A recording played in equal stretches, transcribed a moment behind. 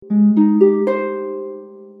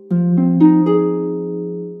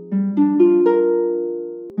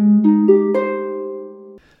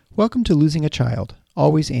Welcome to Losing a Child,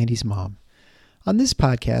 Always Andy's Mom. On this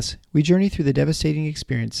podcast, we journey through the devastating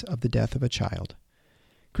experience of the death of a child.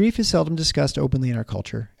 Grief is seldom discussed openly in our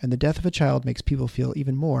culture, and the death of a child makes people feel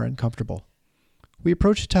even more uncomfortable. We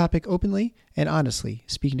approach the topic openly and honestly,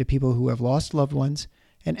 speaking to people who have lost loved ones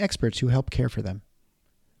and experts who help care for them.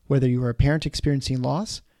 Whether you are a parent experiencing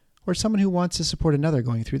loss or someone who wants to support another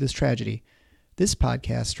going through this tragedy, this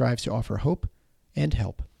podcast strives to offer hope and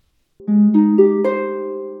help.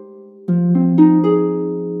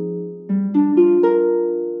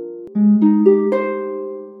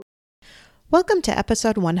 Welcome to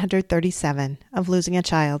episode 137 of Losing a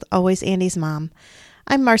Child, Always Andy's Mom.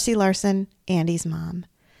 I'm Marcy Larson, Andy's mom.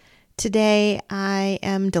 Today, I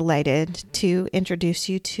am delighted to introduce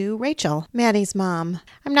you to Rachel, Maddie's mom.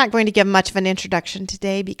 I'm not going to give much of an introduction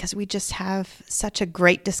today because we just have such a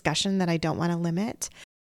great discussion that I don't want to limit.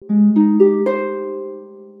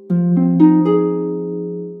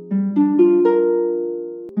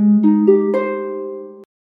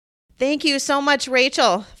 Thank you so much,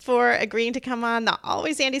 Rachel, for agreeing to come on the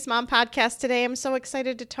Always Andy's Mom podcast today. I'm so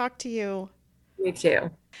excited to talk to you. Me too.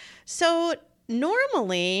 So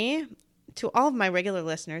normally, to all of my regular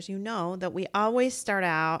listeners, you know that we always start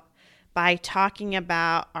out by talking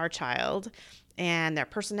about our child and their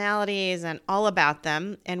personalities and all about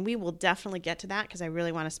them. And we will definitely get to that because I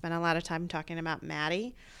really want to spend a lot of time talking about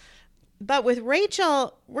Maddie. But with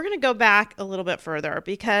Rachel, we're going to go back a little bit further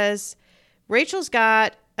because Rachel's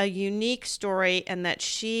got a unique story in that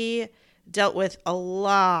she dealt with a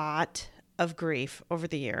lot of grief over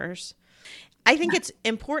the years. I think it's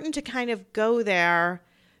important to kind of go there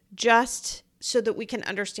just so that we can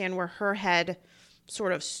understand where her head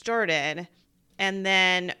sort of started and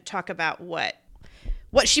then talk about what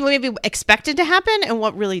she maybe expected to happen and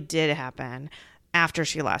what really did happen after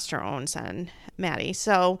she lost her own son, Maddie.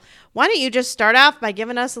 So why don't you just start off by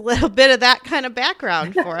giving us a little bit of that kind of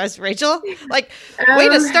background for us, Rachel? Way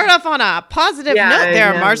to start off on a positive note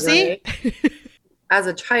there, Marcy. Right. As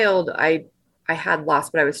a child, I had loss,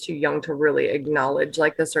 but I was too young to really acknowledge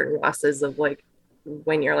the certain losses of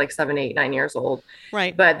when you're 7, 8, 9 years old.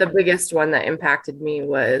 Right. But the biggest one that impacted me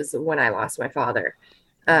was when I lost my father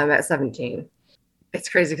at 17. It's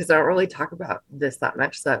crazy because I don't really talk about this that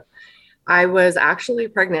much. So I was actually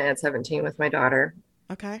pregnant at 17 with my daughter.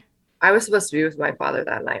 Okay. I was supposed to be with my father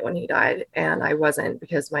that night when he died, and I wasn't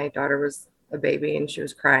because my daughter was a baby and she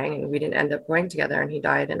was crying, and we didn't end up going together, and he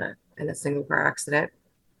died in a single car accident.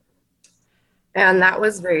 And that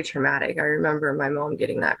was very traumatic. I remember my mom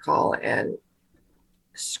getting that call and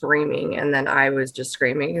screaming, and then I was just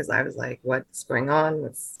screaming because I was like, what's going on?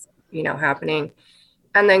 What's happening?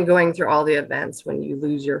 And then going through all the events when you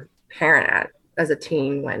lose your parent as a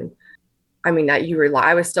teen,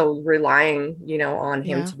 I was still relying, on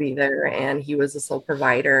him to be there, and he was the sole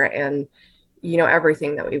provider, and,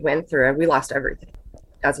 everything that we went through, we lost everything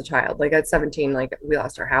as a child. At 17, we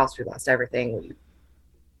lost our house, we lost everything.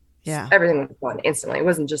 Everything was gone instantly. It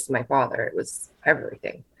wasn't just my father, it was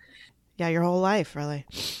everything. Yeah. Your whole life, really.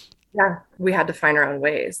 Yeah. We had to find our own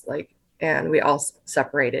ways, and we all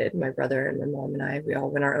separated, my brother and my mom and I, we all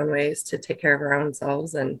went our own ways to take care of our own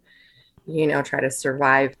selves and, try to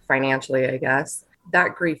survive financially, I guess.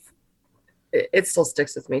 That grief, it still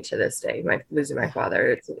sticks with me to this day. Losing my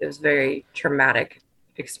father, it was a very traumatic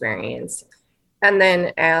experience. And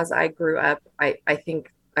then as I grew up, I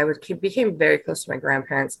think I became very close to my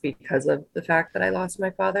grandparents because of the fact that I lost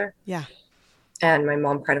my father. Yeah. And my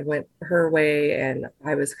mom kind of went her way, and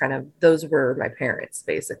I was those were my parents,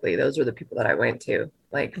 basically. Those were the people that I went to,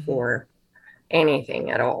 for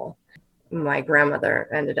anything at all. My grandmother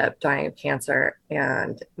ended up dying of cancer,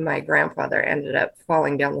 and my grandfather ended up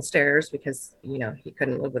falling down the stairs because, he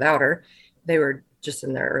couldn't live without her. They were just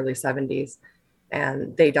in their early 70s,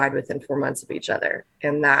 and they died within 4 months of each other.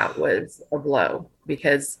 And that was a blow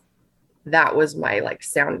because that was my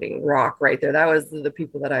sounding rock right there. That was the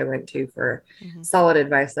people that I went to for solid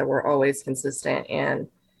advice that were always consistent. And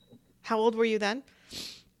how old were you then?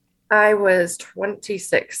 I was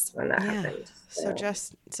 26 when that happened. So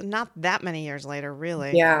not that many years later,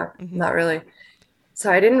 really. Yeah, not really. So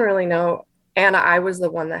I didn't really know. And I was the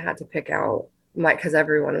one that had to pick out because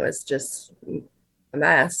everyone was just a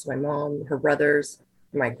mess. My mom, her brothers,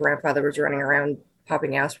 my grandfather was running around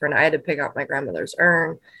popping aspirin. I had to pick out my grandmother's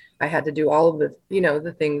urn. I had to do all of the,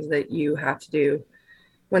 the things that you have to do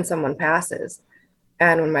when someone passes.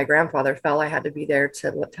 And when my grandfather fell, I had to be there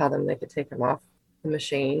to tell them they could take him off the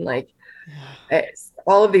machine.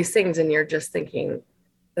 All of these things. And you're just thinking,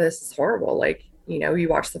 this is horrible. You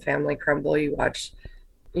watch the family crumble. You watch,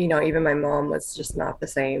 even my mom was just not the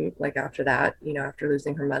same. After that, after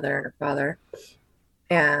losing her mother and her father.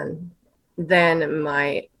 And then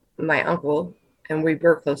my uncle, and we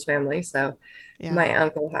were close family. So Yeah. my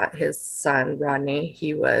uncle had his son, Rodney.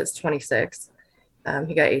 He was 26.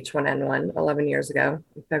 He got H1N1 11 years ago.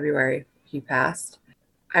 In February, he passed.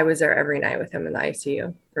 I was there every night with him in the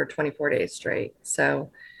ICU for 24 days straight.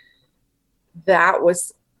 So that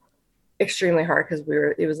was extremely hard because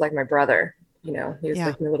it was like my brother, he was Yeah.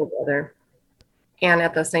 like my little brother. And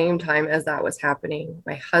at the same time as that was happening,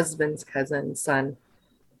 my husband's cousin's son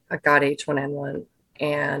got H1N1,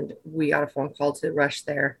 and we got a phone call to rush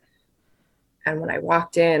there. And when I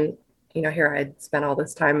walked in, here I'd spent all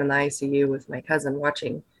this time in the ICU with my cousin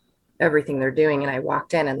watching everything they're doing. And I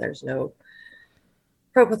walked in and there's no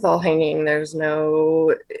propofol hanging. There's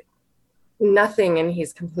nothing. And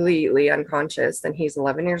he's completely unconscious. And he's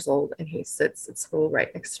 11 years old and he sits at school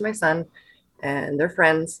right next to my son and they're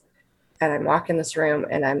friends. And I'm walking this room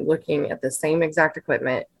and I'm looking at the same exact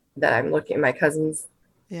equipment that I'm looking at my cousin's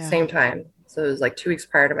same time. So it was like 2 weeks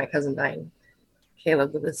prior to my cousin dying.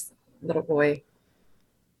 Caleb, with this little boy.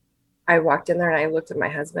 I walked in there and I looked at my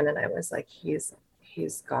husband and I was like, he's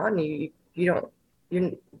gone.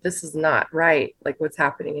 This is not right. Like what's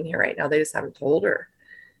happening in here right now. They just haven't told her.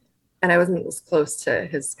 And I wasn't as close to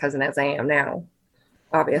his cousin as I am now,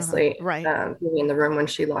 obviously, Right. Being in the room when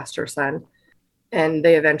she lost her son. And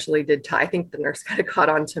they eventually did. I think the nurse kind of caught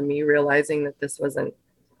on to me realizing that this wasn't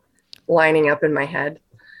lining up in my head.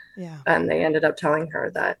 Yeah. And they ended up telling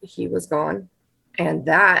her that he was gone. And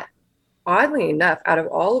that, oddly enough, out of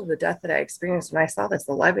all of the death that I experienced, when I saw this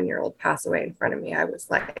 11-year-old pass away in front of me, I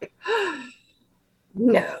was like, oh,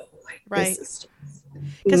 no, right. This is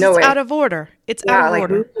because it's out of order. It's out of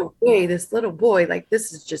order. No way, this little boy, like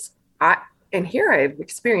this is just, and here I've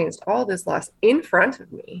experienced all this loss in front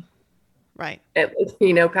of me. Right.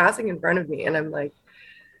 Passing in front of me. And I'm like,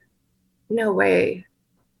 no way.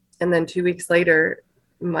 And then 2 weeks later,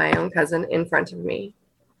 my own cousin in front of me.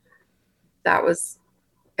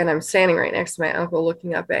 And I'm standing right next to my uncle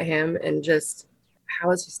looking up at him and just,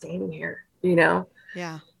 how is he standing here?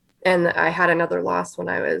 Yeah. And I had another loss when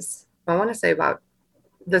I want to say about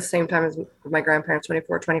the same time as my grandparents,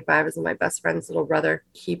 24, 25, as my best friend's little brother.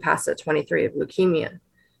 He passed at 23 of leukemia.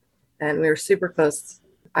 And we were super close.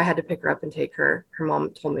 I had to pick her up and take her. Her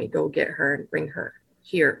mom told me, go get her and bring her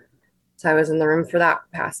here. So I was in the room for that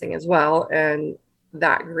passing as well. And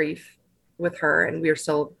that grief with her. And we are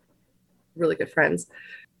still really good friends.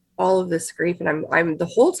 All of this grief. And I'm the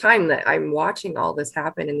whole time that I'm watching all this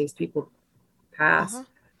happen and these people pass,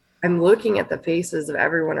 I'm looking at the faces of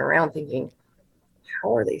everyone around thinking,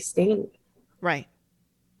 how are they staying? Right.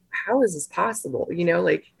 How is this possible?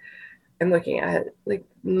 I'm looking at like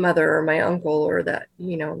mother or my uncle or that,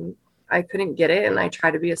 I couldn't get it. And I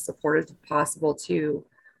try to be as supportive as possible to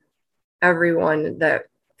everyone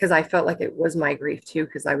because I felt like it was my grief too,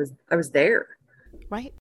 because I was there.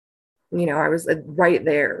 Right. I was right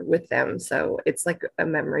there with them. So it's like a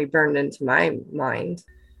memory burned into my mind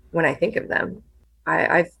when I think of them.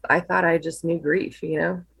 I thought I just knew grief,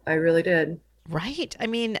 I really did. Right. I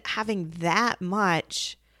mean, having that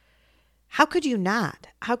much, how could you not?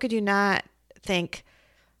 How could you not think,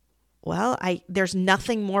 well, there's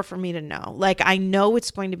nothing more for me to know. Like, I know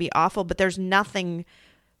it's going to be awful, but there's nothing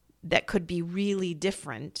that could be really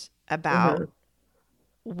different about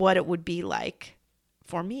what it would be like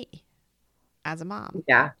for me as a mom.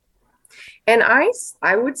 Yeah. And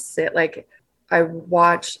I would sit, like, I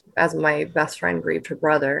watched as my best friend grieved her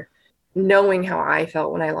brother, knowing how I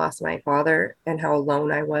felt when I lost my father and how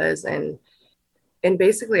alone I was. And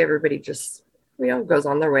basically everybody just, goes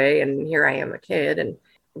on their way. And here I am, a kid. And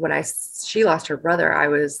when she lost her brother, I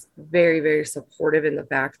was very, very supportive in the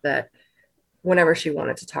fact that whenever she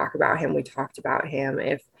wanted to talk about him, we talked about him.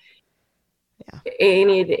 If at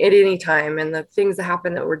any time, and the things that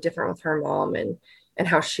happened that were different with her mom and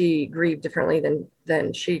how she grieved differently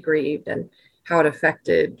than she grieved and how it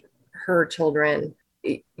affected her children,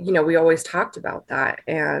 we always talked about that.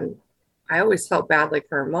 And I always felt bad, like,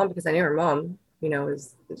 for her mom, because I knew her mom,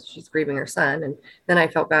 she's grieving her son. And then I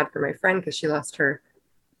felt bad for my friend because she lost her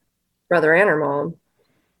brother and her mom.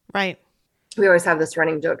 Right. We always have this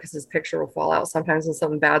running joke because his picture will fall out sometimes when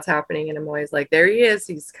something bad's happening. And I'm always like, there he is.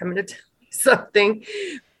 He's coming to tell me something.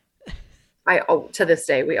 To this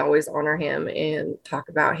day, we always honor him and talk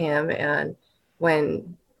about him. And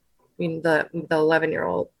when the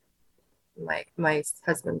 11-year-old, my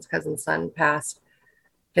husband's cousin's son passed,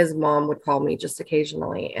 his mom would call me just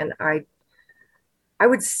occasionally. And I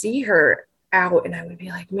would see her out and I would be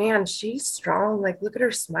like, man, she's strong. Like, look at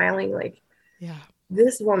her smiling. Like, yeah,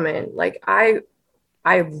 this woman, like, I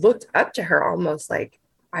looked up to her almost like,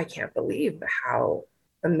 I can't believe how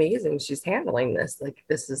amazing she's handling this. Like,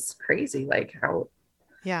 this is crazy. Like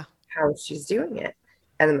Yeah. how she's doing it.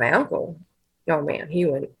 And then my uncle, oh man,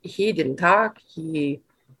 he didn't talk. He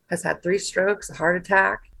has had 3 strokes, a heart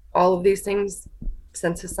attack, all of these things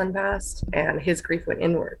since his son passed, and his grief went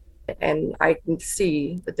inward. And I can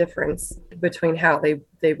see the difference between how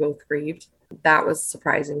they both grieved. That was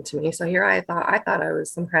surprising to me. So here I thought I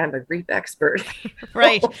was some kind of a grief expert.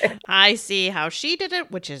 Right. I see how she did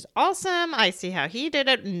it, which is awesome. I see how he did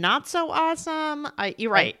it, not so awesome.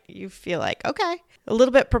 You're right. You feel like, okay, a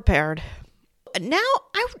little bit prepared. Now,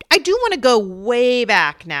 I do want to go way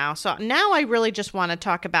back now. So now I really just want to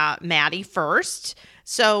talk about Maddie first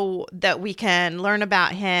so that we can learn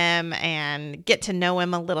about him and get to know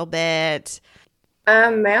him a little bit.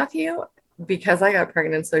 Matthew, because I got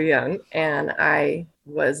pregnant so young and I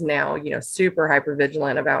was now, super hyper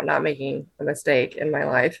vigilant about not making a mistake in my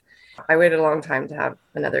life. I waited a long time to have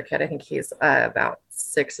another kid. I think he's about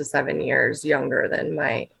 6 to 7 years younger than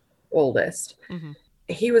my oldest. Mm-hmm.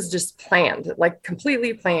 He was just planned, like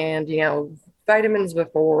completely planned, vitamins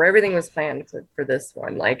before, everything was planned for this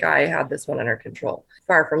one. Like I had this one under control.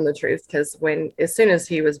 Far from the truth, because as soon as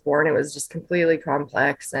he was born, it was just completely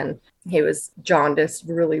complex, and he was jaundiced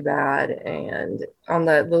really bad and on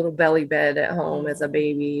the little belly bed at home as a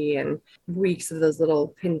baby, and weeks of those little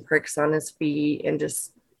pinpricks on his feet, and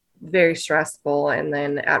just very stressful. And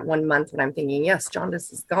then at 1 month, when I'm thinking, yes,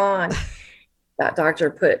 jaundice is gone, that doctor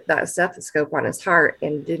put that stethoscope on his heart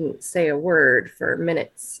and didn't say a word for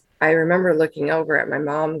minutes. I remember looking over at my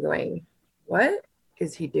mom going, what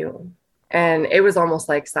is he doing? And it was almost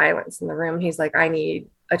like silence in the room. He's like, I need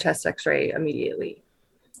a chest x-ray immediately.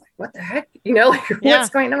 Like, what the heck? What's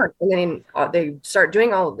going on? And then they start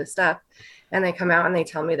doing all of this stuff, and they come out and they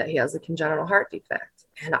tell me that he has a congenital heart defect.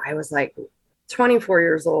 And I was like, 24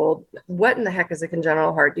 years old. What in the heck is a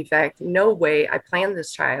congenital heart defect? No way. I planned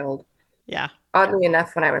this child. Yeah. Oddly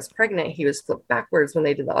enough, when I was pregnant, he was flipped backwards when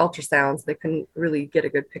they did the ultrasounds. They couldn't really get a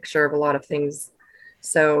good picture of a lot of things.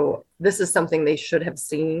 So this is something they should have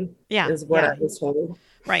seen, is what I was told.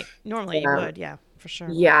 Right. Normally you would. Yeah, for sure.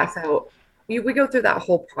 Yeah. So we go through that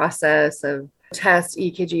whole process of tests,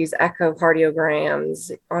 EKGs,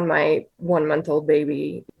 echocardiograms on my 1-month-old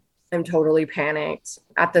baby. I'm totally panicked.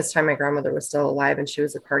 At this time, my grandmother was still alive and she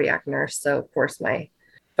was a cardiac nurse. So of course my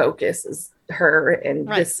focus is her and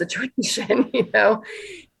this situation.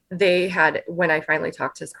 They had, when I finally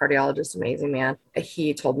talked to his cardiologist, amazing man,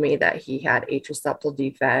 he told me that he had atrial septal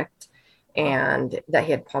defect and that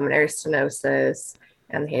he had pulmonary stenosis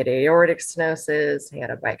and he had aortic stenosis. He had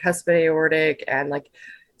a bicuspid aortic, and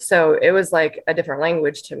so it was like a different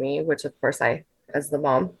language to me, which of course I, as the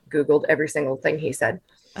mom, Googled every single thing he said.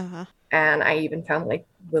 Uh-huh. And I even found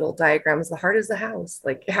little diagrams. The heart is the house,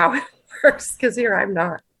 how it works. Because here I'm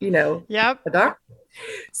not, a doctor.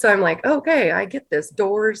 So I'm like, okay, I get this.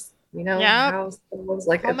 Doors, house, doors,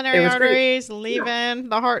 pulmonary arteries leaving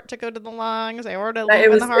the heart to go to the lungs, aorta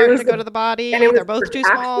leaving the heart to go to the body. And they're both too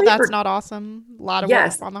small. That's not awesome. A lot of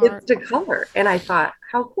work on the heart. To color. And I thought,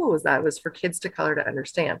 how cool was that? It was for kids to color to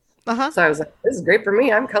understand. Uh-huh. So I was like, this is great for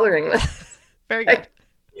me. I'm coloring this. Very good.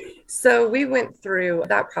 So we went through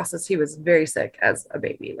that process. He was very sick as a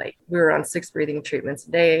baby. We were on 6 breathing treatments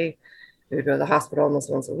a day. We would go to the hospital almost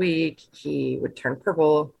once a week. He would turn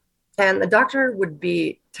purple. And the doctor would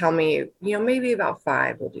tell me, maybe about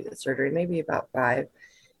 5 we'll do the surgery, maybe about 5.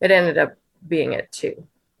 It ended up being at 2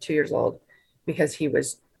 years old, because he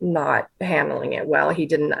was not handling it well. He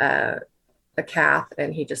didn't a cath,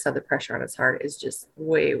 and he just said the pressure on his heart is just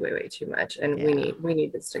way, way, way too much. And we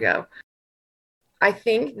need this to go. I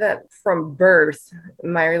think that from birth,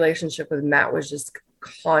 my relationship with Matt was just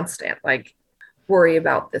constant, worry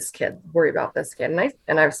about this kid.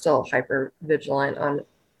 And I was still hyper vigilant on,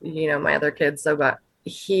 my other kids. But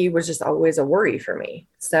he was just always a worry for me.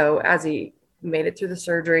 So as he made it through the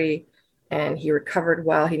surgery and he recovered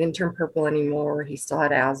well, he didn't turn purple anymore. He still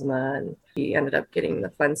had asthma, and he ended up getting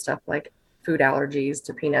the fun stuff like food allergies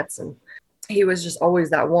to peanuts. And he was just always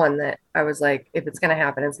that one that I was like, if it's going to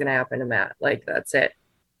happen, it's going to happen to Matt. That's it.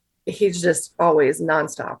 He's just always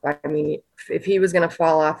nonstop. I mean, if he was going to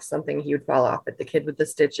fall off something, he would fall off it. The kid with the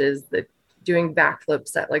stitches, doing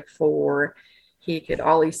backflips at 4, he could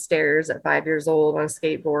ollie stairs at 5 years old on a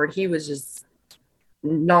skateboard. He was just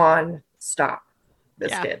nonstop,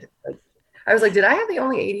 this kid. I was like, did I have the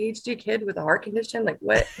only ADHD kid with a heart condition?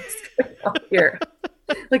 What is going on here?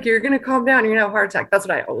 You're going to calm down. You're going to have a heart attack. That's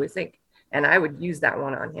what I always think. And I would use that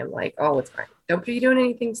one on him, oh, it's fine. Don't be doing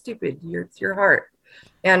anything stupid. It's your heart.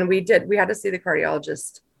 And we had to see the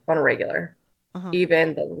cardiologist on a regular. Uh-huh.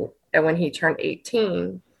 When he turned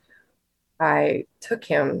 18, I took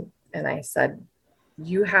him and I said,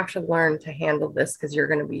 you have to learn to handle this because you're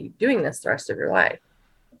going to be doing this the rest of your life.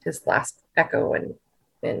 His last echo and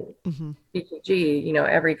EKG,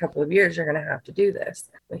 every couple of years, you're going to have to do this.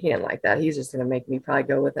 But he didn't like that. He's just going to make me probably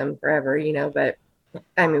go with him forever, but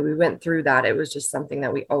I mean, we went through that. It was just something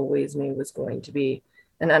that we always knew was going to be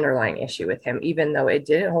an underlying issue with him, even though it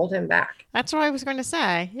didn't hold him back. That's what I was going to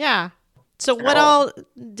say. Yeah. So what all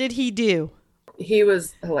did he do? He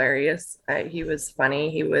was hilarious. He was funny.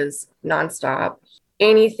 He was nonstop.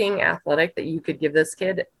 Anything athletic that you could give this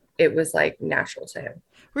kid, it was like natural to him.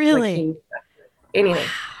 Really? Anything.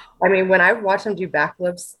 Wow. I mean, when I watched him do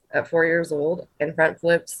backflips at 4 years old and front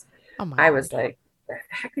flips, I was like,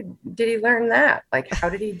 how did he learn that? Like, how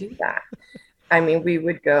did he do that? I mean, we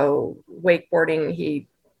would go wakeboarding. He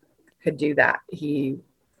could do that. He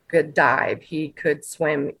could dive. He could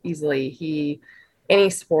swim easily. Any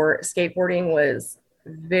sport, skateboarding was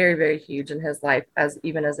very, very huge in his life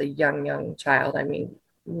even as a young child. I mean,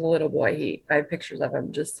 little boy, I have pictures of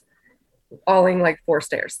him just falling like 4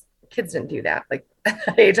 stairs. Kids didn't do that. Like at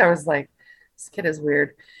that age, I was like, this kid is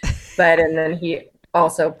weird. And then he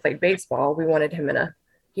also played baseball. We wanted him in a,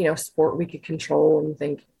 sport we could control and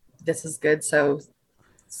think this is good. So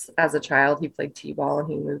as a child, he played t-ball and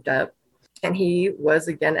he moved up. And he was,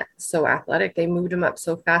 again, so athletic. They moved him up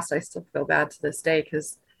so fast. I still feel bad to this day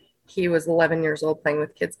because he was 11 years old playing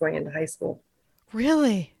with kids going into high school.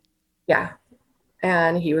 Really? Yeah.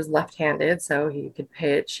 And he was left-handed, so he could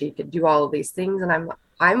pitch. He could do all of these things. And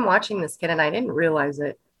I'm watching this kid, and I didn't realize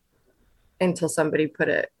it until somebody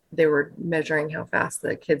they were measuring how fast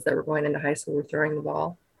the kids that were going into high school were throwing the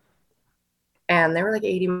ball. And they were like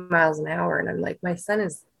 80 miles an hour. And I'm like, my son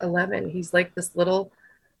is 11. He's like this little...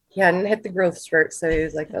 He hadn't hit the growth spurt, so he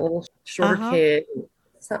was like a little shorter kid.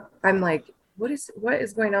 So I'm like, what is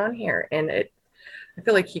going on here? And I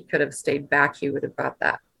feel like he could have stayed back. He would have got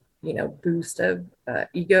that, boost of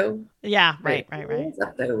ego. Yeah, right. He was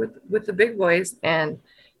up there with the big boys, and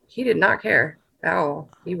he did not care at all.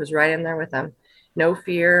 He was right in there with them. No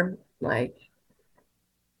fear. Like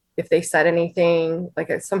if they said anything,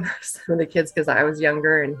 like some of the kids, because I was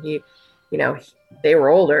younger and they were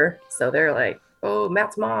older, so they're like, oh,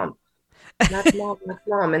 Matt's mom. Matt's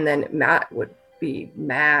mom. And then Matt would be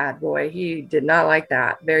mad. Boy, he did not like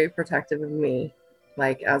that. Very protective of me,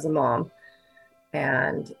 like as a mom.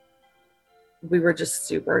 And we were just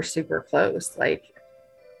super, super close. Like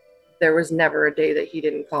there was never a day that he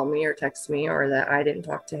didn't call me or text me or that I didn't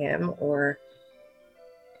talk to him, or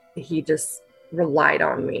he just relied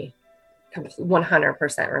on me.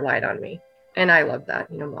 100% relied on me. And I love that,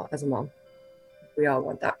 as a mom. We all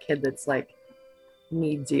want that kid that's like,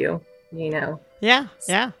 needs you, Yeah.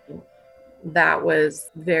 That was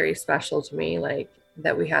very special to me, like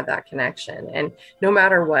that we had that connection. And no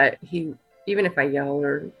matter what, even if I yelled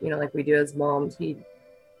or like we do as moms, he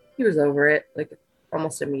was over it like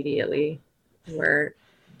almost immediately, where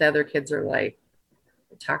the other kids are like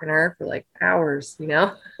talking to her for like hours.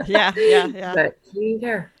 Yeah. But he didn't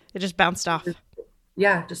care. It just bounced off.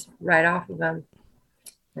 Just right off of them.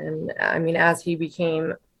 And I mean, as he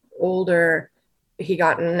became older, he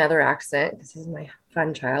got in another accident because he's my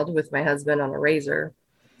fun child with my husband on a razor,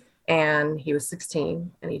 and he was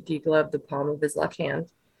 16 and he degloved the palm of his left hand.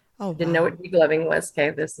 Oh, didn't know what degloving was.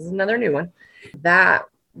 Okay, this is another new one. That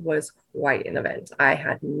was quite an event. I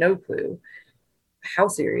had no clue how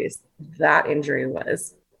serious that injury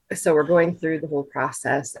was. So we're going through the whole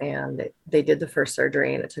process, and they did the first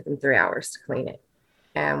surgery, and it took him 3 hours to clean it.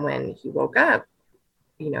 And when he woke up,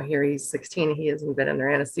 here he's 16, he hasn't been under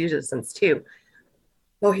anesthesia since 2.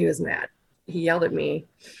 Oh, he was mad. He yelled at me,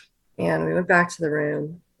 and we went back to the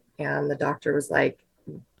room, and the doctor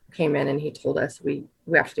came in and he told us we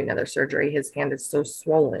have to do another surgery. His hand is so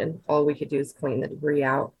swollen. All we could do is clean the debris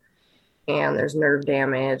out, and there's nerve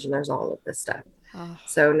damage and there's all of this stuff. Oh.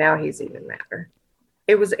 So now he's even madder.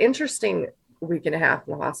 It was an interesting week and a half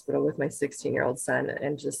in the hospital with my 16-year-old son,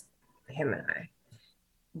 and just him and I.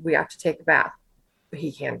 We have to take a bath.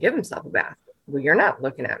 He can't give himself a bath. Well, you're not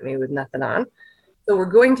looking at me with nothing on. So we're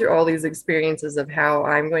going through all these experiences of how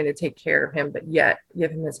I'm going to take care of him, but yet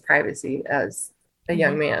give him his privacy as a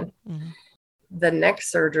young man. Mm-hmm. The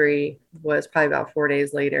next surgery was probably about 4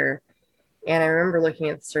 days later. And I remember looking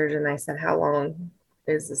at the surgeon and I said, how long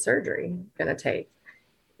is the surgery going to take?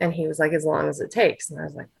 And he was like, as long as it takes. And I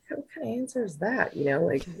was like, what kind of answer is that?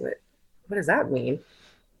 What does that mean?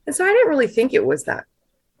 And so I didn't really think it was that,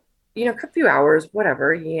 a few hours,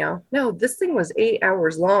 whatever, No, this thing was 8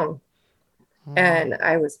 hours long. And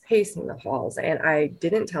I was pacing the halls, and I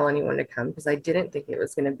didn't tell anyone to come because I didn't think it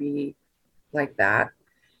was going to be like that.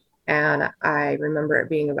 And I remember it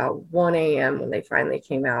being about 1 a.m. when they finally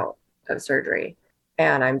came out of surgery.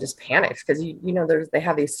 And I'm just panicked because they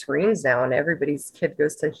have these screens now, and everybody's kid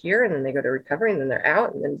goes to here, and then they go to recovery, and then they're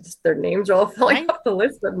out, and then just their names are all falling off the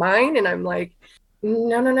list but mine. And I'm like,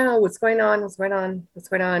 no, what's going on?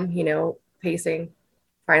 Pacing.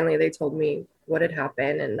 Finally, they told me what had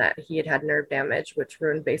happened and that he had nerve damage, which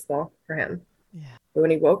ruined baseball for him. Yeah. But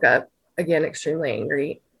when he woke up, again, extremely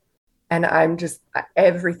angry. And I'm just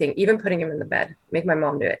everything, even putting him in the bed, make my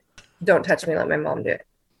mom do it. Don't touch me, let my mom do it.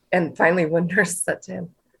 And finally, one nurse said to him,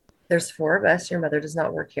 there's 4 of us. Your mother does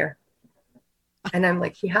not work here. And I'm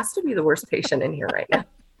like, he has to be the worst patient in here right now.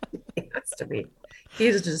 He has to be.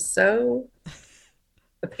 He's just so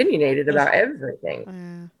opinionated about everything.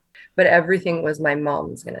 Yeah. But everything was my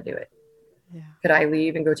mom's going to do it. Yeah. Could I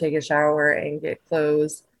leave and go take a shower and get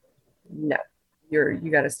clothes? No,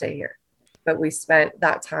 you got to stay here. But we spent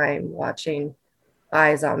that time watching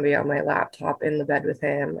iZombie on my laptop in the bed with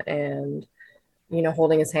him, and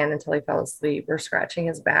holding his hand until he fell asleep, or scratching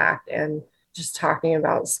his back, and just talking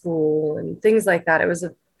about school and things like that.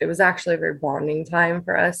 It was actually a very bonding time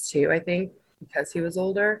for us too, I think, because he was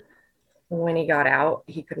older. When he got out,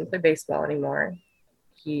 he couldn't play baseball anymore.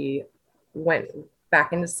 He went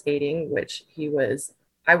back into skating, which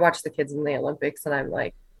I watched the kids in the Olympics, and I'm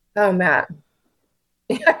like, oh, Matt,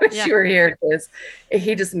 I wish you were here, because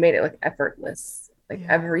he just made it look effortless.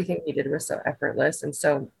 Everything he did was so effortless and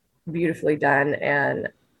so beautifully done. And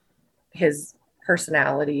his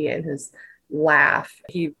personality and his laugh,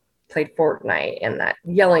 he played Fortnite and that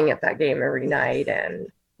yelling at that game every night. And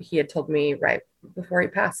he had told me right before he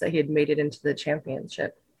passed that he had made it into the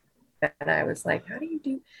championship. And I was like, how do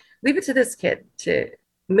you leave it to this kid to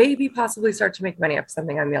maybe possibly start to make money off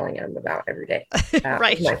something I'm yelling at him about every day.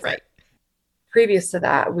 Right. Previous to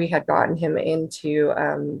that, we had gotten him into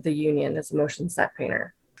the union as a motion set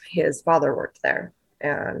painter. His father worked there,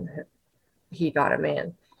 and he got him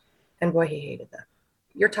in. And boy, he hated them.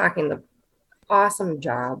 You're talking the awesome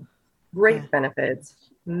job, great benefits,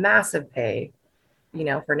 massive pay, for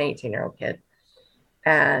an 18-year-old kid.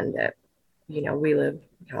 And, we live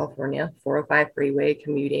in California, 405 freeway,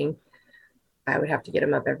 commuting. I would have to get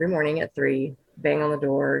him up every morning at 3, bang on the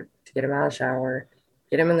door to get him out of the shower,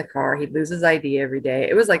 get him in the car. He'd lose his ID every day.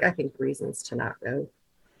 It was like, I think, reasons to not go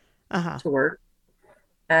to work.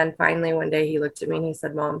 And finally, one day he looked at me and he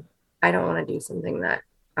said, Mom, I don't want to do something that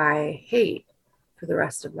I hate for the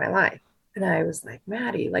rest of my life. And I was like,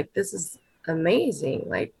 Maddie, this is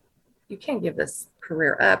amazing. You can't give this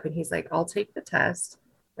career up. And he's like, I'll take the test.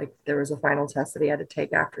 There was a final test that he had to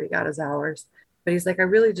take after he got his hours. But he's like, I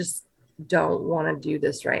really just don't want to do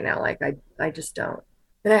this right now. I just don't.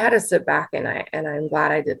 And I had to sit back, and I'm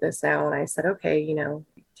glad I did this now. And I said, okay,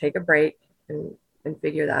 take a break and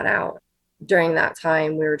figure that out. During that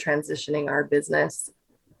time, we were transitioning our business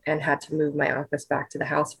and had to move my office back to the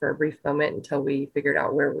house for a brief moment until we figured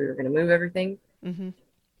out where we were going to move everything. Mm-hmm.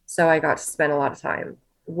 So I got to spend a lot of time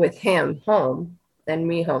with him home and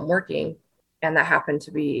me home working. And that happened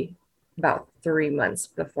to be about 3 months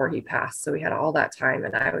before he passed. So we had all that time.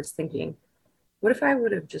 And I was thinking, what if I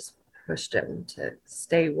would have just pushed him to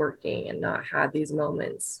stay working and not had these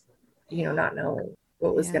moments, not knowing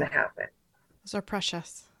what was going to happen. Those are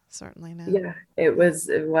precious, certainly now. Yeah, it was,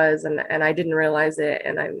 and I didn't realize it.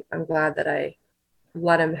 And I'm glad that I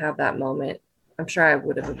let him have that moment. I'm sure I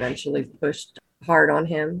would have eventually pushed hard on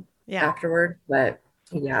him afterward, but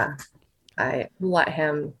yeah, I let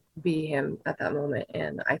him be him at that moment.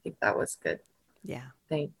 And I think that was good. Yeah.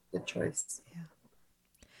 Good choice. Yeah.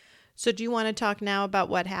 So do you want to talk now about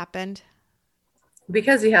what happened?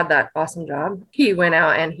 Because he had that awesome job, he went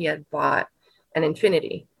out and he had bought an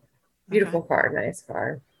Infiniti. Beautiful car, nice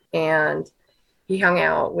car. And he hung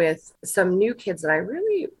out with some new kids that I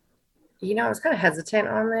really, I was kind of hesitant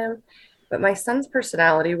on them. But my son's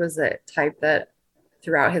personality was the type that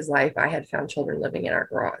throughout his life, I had found children living in our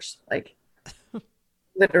garage.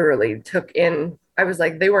 Literally took in, I was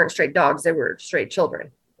like, they weren't straight dogs, they were straight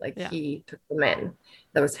children. He took them in.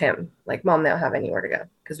 That was him. Mom, they don't have anywhere to go.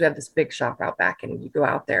 Because we have this big shop out back, and you go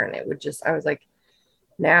out there and it would just, I was like,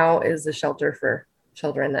 now is the shelter for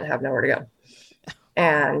children that have nowhere to go.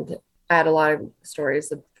 And I had a lot of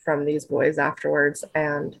stories from these boys afterwards.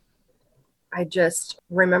 And I just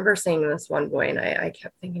remember seeing this one boy, and I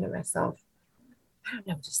kept thinking to myself, I don't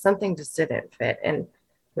know, just something just didn't fit in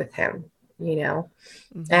with him.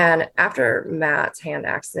 Mm-hmm. And after Matt's hand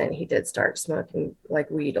accident, he did start smoking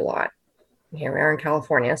weed a lot. Here we are in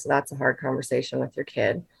California, so that's a hard conversation with your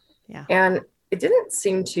kid. Yeah. And it didn't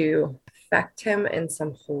seem to affect him in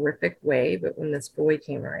some horrific way, but when this boy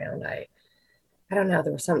came around, I don't know,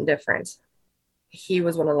 there was something different. He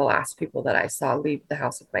was one of the last people that I saw leave the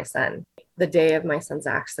house with my son. The day of my son's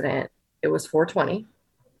accident, It was 420,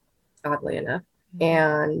 oddly enough.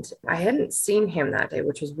 And I hadn't seen him that day,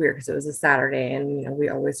 which was weird because it was a Saturday and, you know, we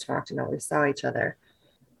always talked and always saw each other.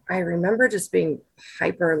 I remember just being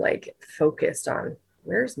hyper like focused on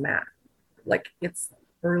where's Matt? Like it's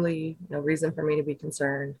early, no reason for me to be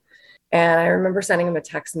concerned. And I remember sending him a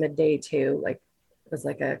text midday too, like it was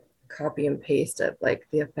like a copy and paste of like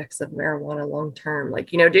the effects of marijuana long term,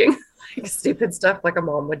 like, you know, doing like stupid stuff like a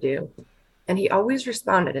mom would do. And he always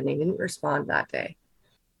responded, and he didn't respond that day.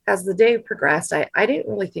 As the day progressed, I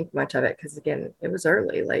didn't really think much of it because, again, it was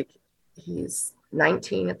early. Like, he's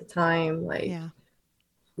 19 at the time. Like, Yeah.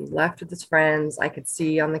 he left with his friends. I could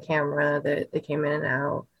see on the camera that they came in and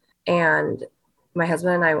out. And my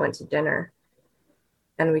husband and I went to dinner,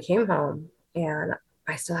 and we came home, and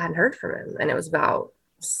I still hadn't heard from him. And it was about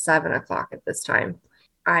 7 o'clock at this time.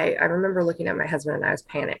 I remember looking at my husband, and I was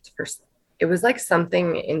panicked. It was like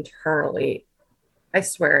something internally. I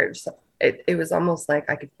swear, it was almost like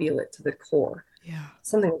I could feel it to the core. Yeah.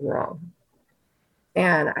 Something was wrong.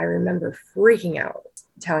 And I remember freaking out,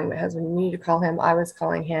 telling my husband, you need to call him. I was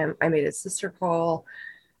calling him. I made his sister call.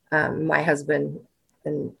 My husband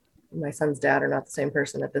and my son's dad are not the same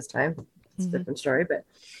person at this time. It's a different story, but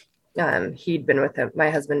he'd been with him. My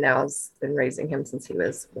husband now has been raising him since he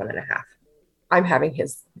was 1.5. I'm having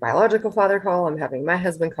his biological father call. I'm having my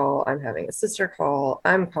husband call. I'm having a sister call.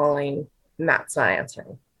 I'm calling. Matt's not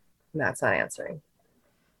answering. Matt's not answering.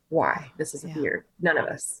 Why? This is weird. None of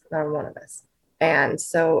us, not one of us. And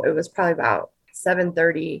so it was probably about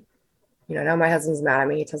 7:30. You know, now my husband's mad at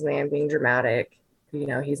me. He tells me I'm being dramatic. You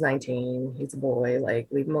know, he's 19. He's a boy. Like,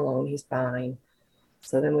 leave him alone. He's fine.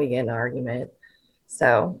 So then we get in an argument.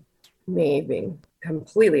 So me being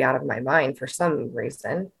completely out of my mind for some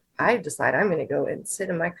reason, I decide I'm going to go and sit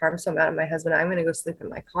in my car. I'm so mad at my husband. I'm going to go sleep in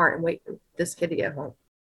my car and wait for this kid to get home.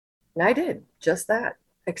 And I did just that,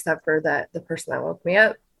 except for that the person that woke me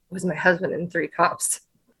up was my husband and 3 cops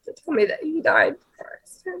to tell me that he died.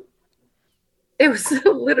 It was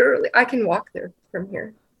literally, I can walk there from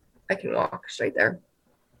here. I can walk straight there.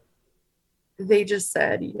 They just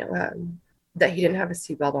said, you know, that he didn't have a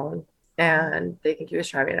seatbelt on, and they think he was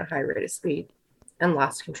driving at a high rate of speed and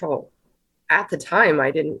lost control. At the time,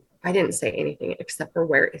 I didn't say anything except for,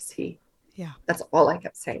 where is he? Yeah. That's all I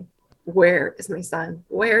kept saying. Where is my son?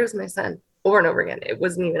 Where is my son? Over and over again. It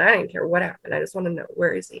wasn't even, I didn't care what happened. I just want to know,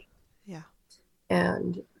 where is he? Yeah.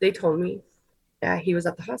 And they told me that he was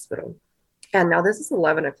at the hospital. And now this is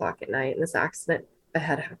 11 o'clock at night, and this accident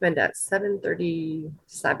had happened at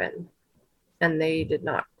 7:37. And they did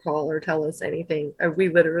not call or tell us anything. We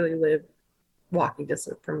literally live walking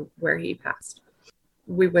distance from where he passed.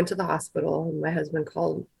 We went to the hospital, and my husband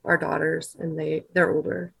called our daughters, and they're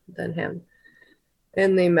older than him.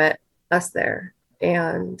 And they met us there.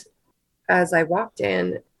 And as I walked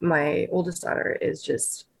in, my oldest daughter is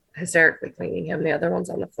just hysterically cleaning him. The other one's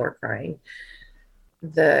on the floor crying.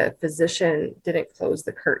 The physician didn't close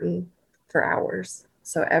the curtain for hours.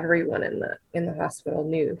 So everyone in the hospital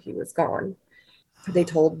knew he was gone. They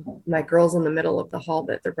told my girls in the middle of the hall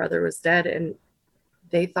that their brother was dead, and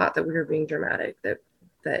they thought that we were being dramatic,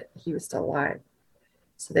 that he was still alive.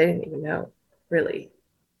 So they didn't even know, really.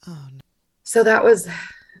 Oh, no. So that was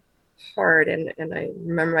hard. And I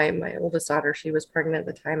remember my oldest daughter, she was pregnant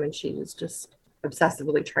at the time, and she was just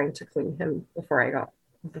obsessively trying to clean him before I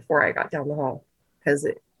got down the hall, because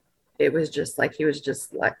it was just like, he was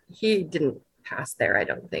just like, he didn't pass there. I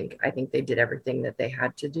don't think. I think they did everything that they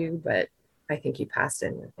had to do, but I think he passed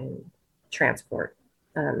in transport,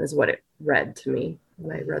 is what it read to me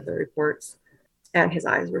when I read the reports. And his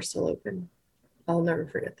eyes were still open. I'll never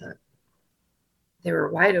forget that. They were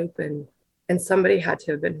wide open, and somebody had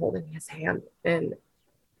to have been holding his hand. And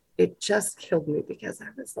it just killed me, because I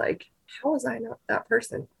was like, how was I not that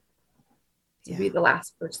person to be the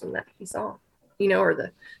last person that he saw, you know,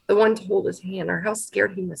 or the one to hold his hand, or how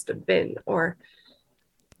scared he must have been, or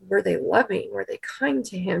were they loving? Were they kind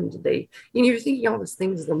to him? Did they, you know, you're thinking all those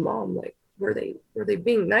things as a mom, like, were they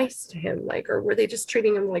being nice to him? Like, or were they just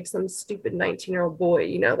treating him like some stupid 19-year-old boy?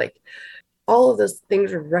 You know, like, all of those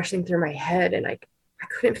things were rushing through my head, and I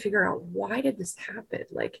couldn't figure out, why did this happen?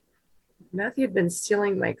 Like, Matthew had been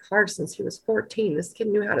stealing my car since he was 14. This kid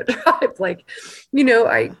knew how to drive. Like, you know,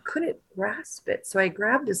 I couldn't grasp it. So I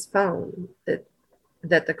grabbed his phone that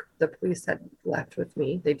the police had left with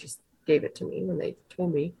me. They just gave it to me when they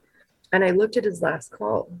told me. And I looked at his last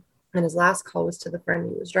call, and his last call was to the friend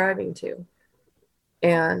he was driving to.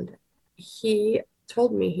 And he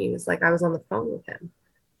told me, he was like, I was on the phone with him,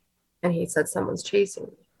 and he said, someone's chasing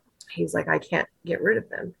me. He's like, I can't get rid of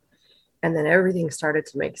them. And then everything started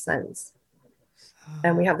to make sense.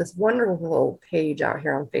 And we have this wonderful page out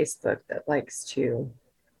here on Facebook that likes to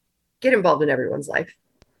get involved in everyone's life.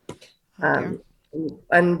 Oh, dear.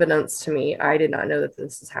 Unbeknownst to me, I did not know that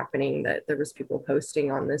this is happening, that there was people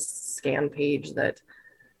posting on this scan page that,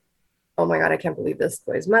 oh my God, I can't believe this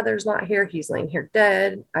boy's mother's not here. He's laying here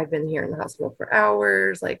dead. I've been here in the hospital for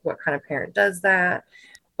hours. Like, what kind of parent does that?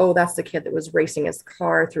 Oh, that's the kid that was racing his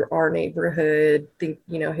car through our neighborhood. Think,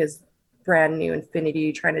 his brand new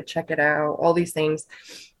Infinity, trying to check it out, all these things.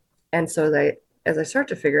 And so as I start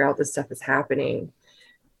to figure out this stuff is happening,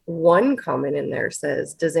 one comment in there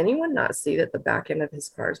says, does anyone not see that the back end of his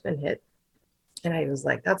car has been hit? And I was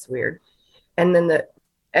like, that's weird. And then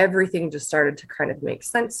everything just started to kind of make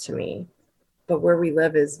sense to me. But where we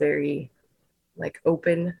live is very like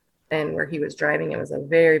open, and where he was driving, it was a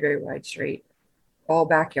very, very wide street, all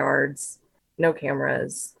backyards, no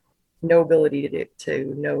cameras, no ability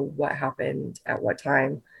to know what happened at what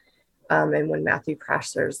time. And when Matthew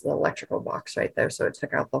crashed, there's the electrical box right there. So it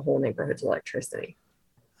took out the whole neighborhood's electricity.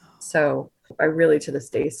 So I really, to this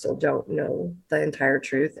day, still don't know the entire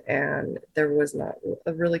truth. And there was not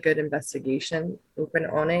a really good investigation open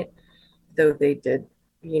on it, though they did,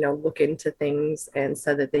 look into things and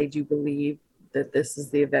said that they do believe that this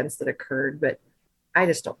is the events that occurred. But I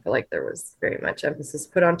just don't feel like there was very much emphasis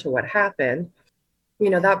put onto what happened.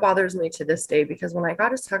 That bothers me to this day, because when I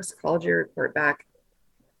got his toxicology report back,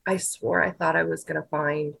 I swore I thought I was going to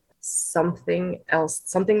find something else,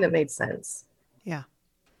 something that made sense. Yeah.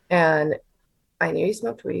 And I knew he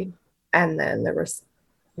smoked weed. And then there was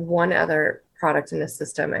one other product in his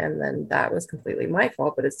system. And then that was completely my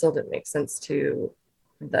fault, but it still didn't make sense to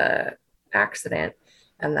the accident.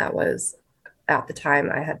 And that was, at the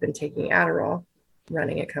time, I had been taking Adderall,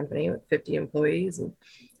 running a company with 50 employees, and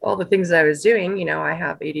all the things that I was doing. I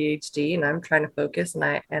have ADHD and I'm trying to focus.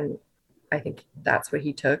 And I think that's what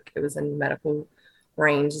he took. It was in medical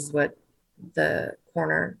range, is what the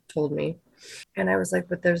coroner told me. And I was like,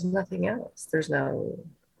 but there's nothing else.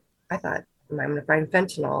 I thought, am I going to find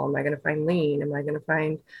fentanyl? Am I going to find lean? Am I going to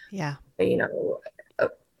find, Yeah.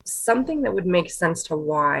 Something that would make sense to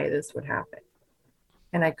why this would happen?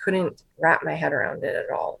 And I couldn't wrap my head around it at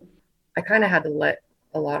all. I kind of had to let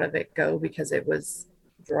a lot of it go because it was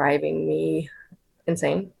driving me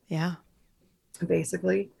insane. Yeah.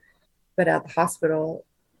 Basically. But at the hospital,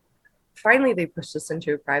 finally they pushed us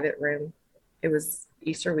into a private room. It was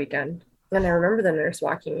Easter weekend. And I remember the nurse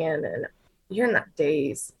walking in, and you're in that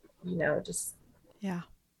daze, just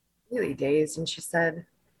really dazed. And she said,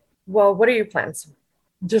 well, what are your plans?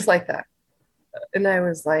 Just like that. And I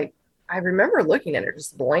was like, I remember looking at her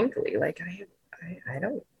just blankly, like, I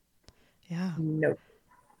don't know.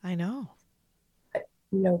 I know.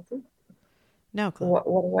 No clue. No clue. What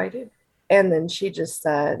do I do? And then she just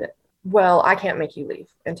said, well, I can't make you leave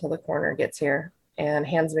until the coroner gets here, and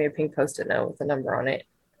hands me a pink Post-it note with a number on it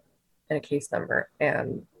and a case number,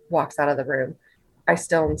 and walks out of the room. I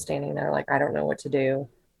still am standing there like, I don't know what to do.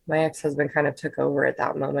 My ex-husband kind of took over at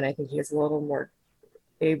that moment. I think he was a little more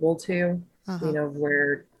able to,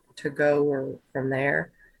 where to go or from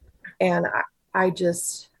there. And I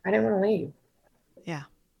didn't want to leave. Yeah.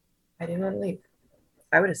 I didn't want to leave.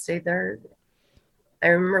 I would have stayed there. I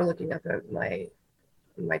remember looking up at my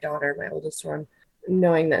daughter, my oldest one,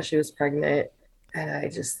 knowing that she was pregnant. And I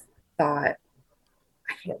just thought,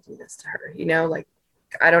 I can't do this to her, like,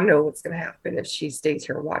 I don't know what's going to happen if she stays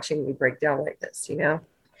here watching me break down like this, And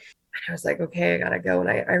I was like, okay, I got to go. And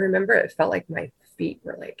I remember it felt like my feet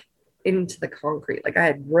were like into the concrete. Like I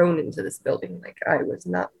had grown into this building. Like I was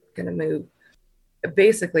not going to move.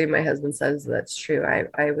 Basically, my husband says that's true.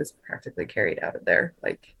 I was practically carried out of there,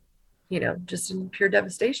 like, just in pure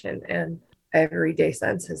devastation. And every day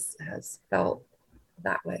since has felt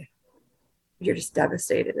that way. You're just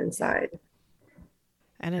devastated inside.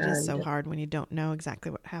 And it is so hard when you don't know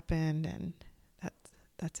exactly what happened, and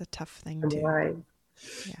that's a tough thing too. Right.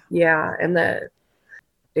 Yeah. And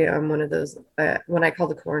I'm one of those, when I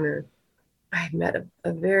called the coroner, I met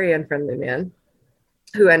a very unfriendly man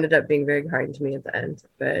who ended up being very kind to me at the end.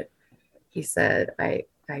 But he said, I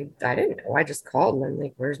didn't know. I just called and I'm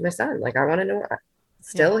like, where's my son? Like, I want to know.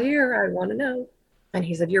 Still here. I want to know. And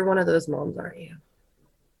he said, you're one of those moms, aren't you?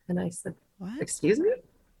 And I said, what? Excuse me?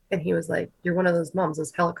 And he was like, you're one of those moms,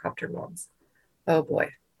 those helicopter moms. Oh boy.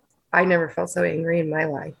 I never felt so angry in my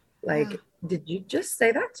life. Like, did you just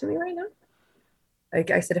say that to me right now?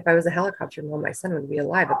 Like I said, if I was a helicopter mom, my son would be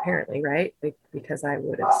alive, apparently, right? Like, because I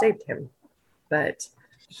would have saved him. But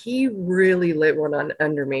he really lit one on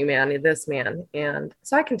under me, man, this man. And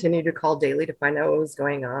so I continued to call daily to find out what was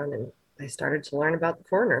going on. And I started to learn about the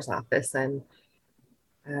coroner's office. And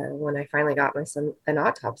when I finally got my son an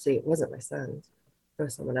autopsy, it wasn't my son's. It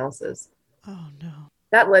was someone else's. Oh, no.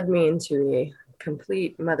 That led me into a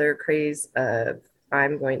complete mother craze of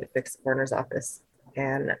I'm going to fix the coroner's office.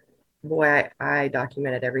 And boy, I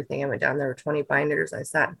documented everything. I went down, there were 20 binders. I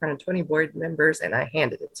sat in front of 20 board members and I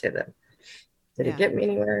handed it to them. Did it get me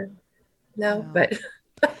anywhere? No. But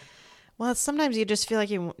well, sometimes you just feel like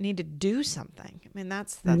you need to do something. I mean,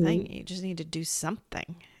 that's the thing. You just need to do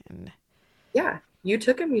something. And yeah, you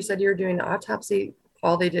took him. You said you were doing an autopsy.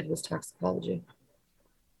 All they did was toxicology.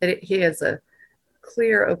 He has a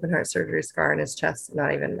clear open heart surgery scar on his chest,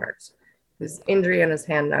 not even marked. His injury on his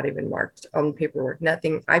hand, not even marked on the paperwork.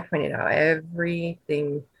 Nothing. I pointed out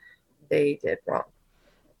everything they did wrong.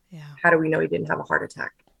 Yeah. How do we know he didn't have a heart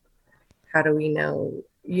attack? How do we know,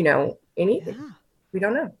 anything? Yeah. We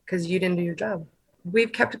don't know because you didn't do your job.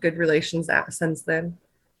 We've kept good relations since then.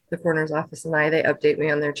 The coroner's office and they update me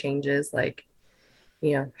on their changes. Like,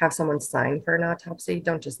 have someone sign for an autopsy.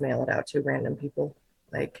 Don't just mail it out to random people.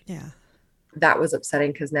 Like, that was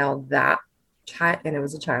upsetting because now that child, and it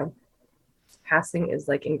was a child, passing is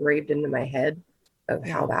like engraved into my head of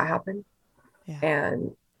how that happened. Yeah.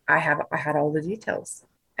 And I had all the details.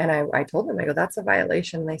 And I told them, I go, that's a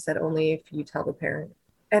violation. And they said, only if you tell the parent.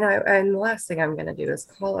 And the last thing I'm going to do is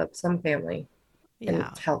call up some family and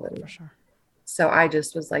tell them. For sure. So I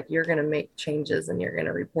just was like, you're going to make changes and you're going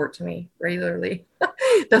to report to me regularly.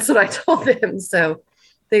 That's what I told them. So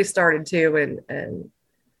they started to,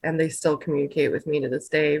 and they still communicate with me to this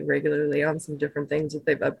day regularly on some different things that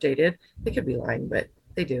they've updated. They could be lying, but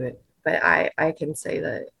they do it. But I can say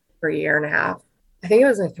that for a year and a half, I think it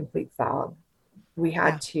was a complete fog. We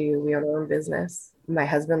own our own business. My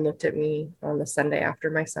husband looked at me on the Sunday after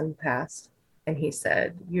my son passed, and he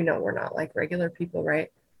said, we're not like regular people,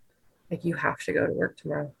 right? Like, you have to go to work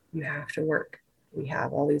tomorrow. You have to work. We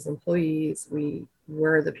have all these employees.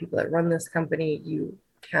 We're the people that run this company. You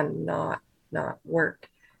cannot not work.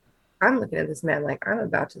 I'm looking at this man like, I'm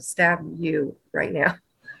about to stab you right now.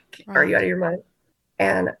 Right. Are you out of your mind?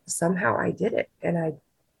 And somehow I did it. And I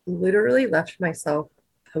literally left myself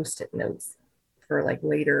Post-it notes for like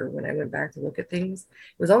later when I went back to look at things.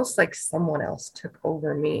 It was almost like someone else took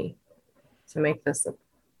over me to make this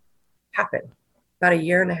happen. About a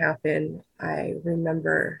year and a half in, I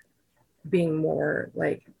remember being more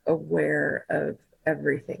like aware of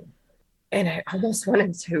everything. And I almost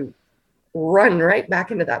wanted to run right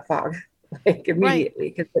back into that fog, like immediately,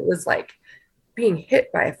 because it was like being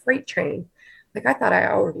hit by a freight train. Like, I thought I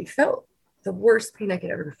already felt the worst pain I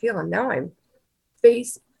could ever feel. And now I'm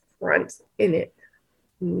face front in it.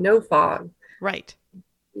 No fog. Right.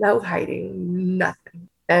 No hiding, nothing.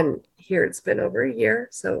 And here it's been over a year.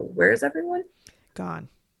 So where's everyone? Gone.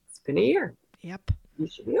 It's been a year. Yep. You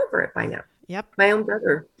should be over it by now. Yep. My own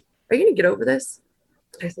brother, are you going to get over this?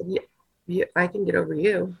 I said, yeah, I can get over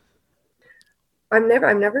you. I'm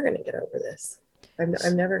never going to get over this. I'm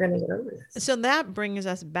never going to get over this. So that brings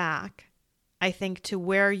us back, I think, to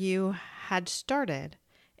where you had started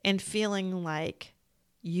and feeling like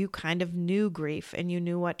you kind of knew grief and you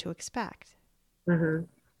knew what to expect.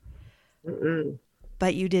 Mm-hmm. Mm-mm.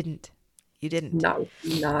 But you didn't. You didn't. No,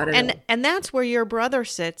 not at all. And that's where your brother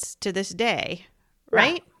sits to this day,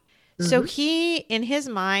 right? Yeah. Mm-hmm. So he, in his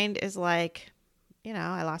mind, is like,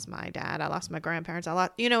 I lost my dad, I lost my grandparents,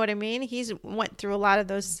 you know what I mean? He's went through a lot of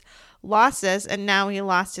those losses, and now he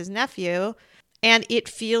lost his nephew, and it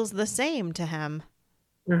feels the same to him.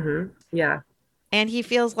 Mm-hmm. Yeah. And he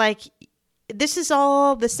feels like this is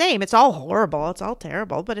all the same. It's all horrible. It's all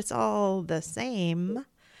terrible, but it's all the same.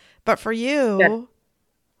 But for you,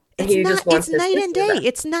 it's night and day.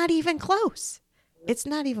 It's not even close. It's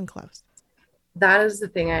not even close. That is the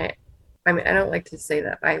thing. I mean, I don't like to say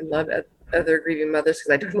that I love other grieving mothers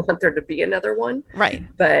because I don't want there to be another one. Right.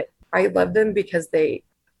 But I love them because they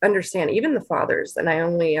understand, even the fathers, and I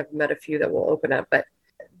only have met a few that will open up, but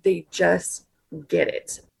they just get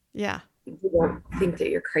it. Yeah. You don't think that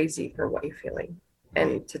you're crazy for what you're feeling.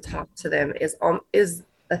 And to talk to them is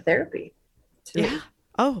a therapy to me.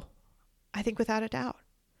 Oh, I think without a doubt.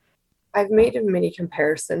 I've made many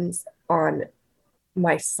comparisons on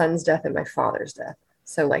my son's death and my father's death.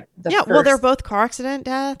 So like well, they're both car accident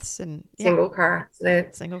deaths and single car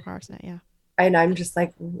accident. Single car accident, yeah. And I'm just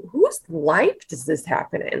like, whose life does this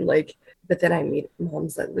happen in? Like, but then I meet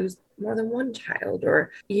moms that lose more than one child,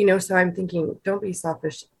 or so I'm thinking, don't be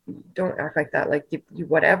selfish, don't act like that, like you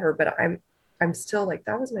whatever. But I'm still like,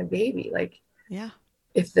 that was my baby. Like, yeah.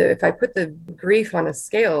 If I put the grief on a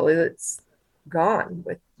scale, it's gone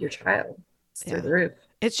with your child. It's through the roof.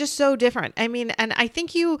 It's just so different. I mean, and I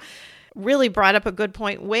think you really brought up a good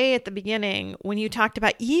point way at the beginning when you talked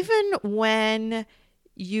about even when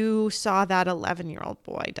you saw that 11-year-old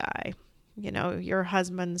boy die, your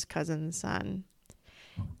husband's cousin's son.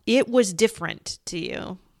 It was different to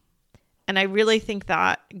you. And I really think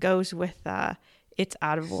that goes with it's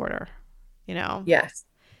out of order, Yes.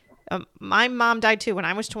 My mom died too when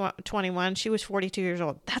I was 21. She was 42 years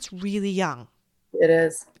old. That's really young. It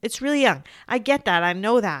is. It's really young. I get that. I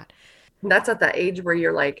know that. That's at that age where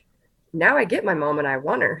you're like, now I get my mom and I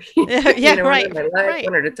want her. Yeah, right. In my life, Right. I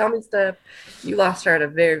want her to tell me stuff. You lost her at a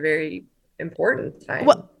very, very important time.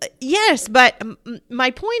 Well, yes, but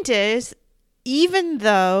my point is, even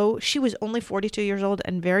though she was only 42 years old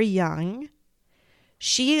and very young,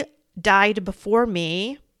 she died before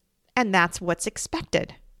me, and that's what's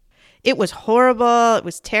expected. It was horrible. It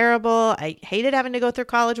was terrible. I hated having to go through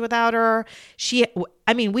college without her.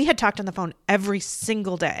 We had talked on the phone every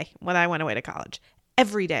single day when I went away to college.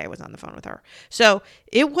 Every day I was on the phone with her. So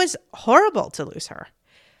it was horrible to lose her.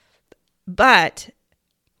 But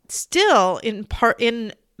still,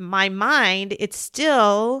 in my mind, it's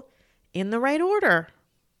still in the right order,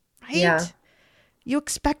 right? Yeah. You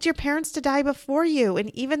expect your parents to die before you. And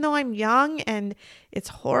even though I'm young and it's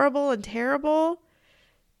horrible and terrible,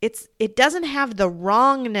 it doesn't have the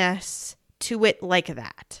wrongness to it like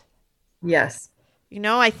that. Yes.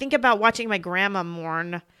 I think about watching my grandma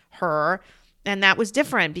mourn her, and that was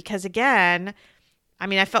different because, again,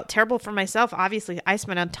 I felt terrible for myself. Obviously, I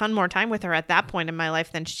spent a ton more time with her at that point in my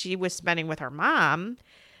life than she was spending with her mom.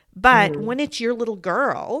 But when it's your little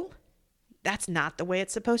girl, that's not the way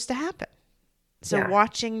it's supposed to happen. So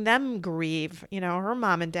watching them grieve, her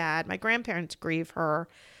mom and dad, my grandparents grieve her,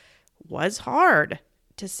 was hard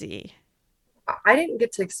to see. I didn't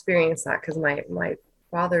get to experience that because my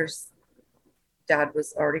father's dad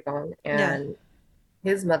was already gone, and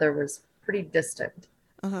his mother was pretty distant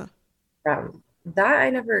from that. I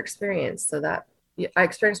never experienced. So that I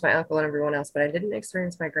experienced my uncle and everyone else, but I didn't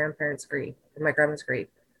experience my grandparents' grief or my grandma's grief.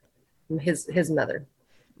 His mother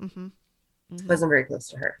wasn't very close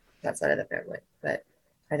to her, that side of the family, but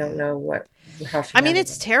I don't know how she.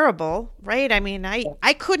 It's terrible, right?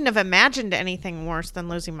 I couldn't have imagined anything worse than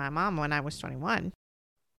losing my mom when I was 21.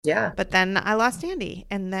 Yeah. But then I lost Andy,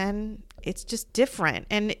 and then it's just different.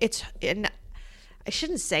 And I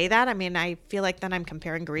shouldn't say that. I feel like then I'm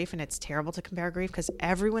comparing grief, and it's terrible to compare grief because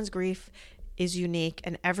everyone's grief is unique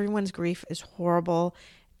and everyone's grief is horrible.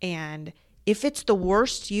 And if it's the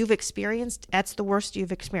worst you've experienced, that's the worst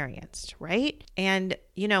you've experienced, right? And,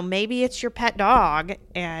 maybe it's your pet dog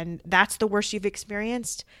and that's the worst you've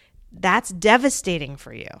experienced. That's devastating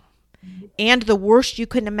for you and the worst you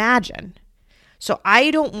can imagine. So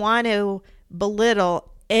I don't want to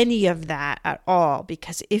belittle any of that at all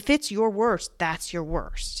because if it's your worst, that's your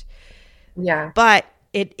worst. Yeah. But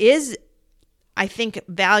it is, I think,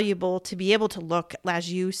 valuable to be able to look,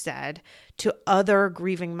 as you said, to other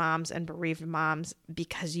grieving moms and bereaved moms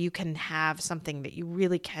because you can have something that you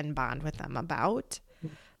really can bond with them about,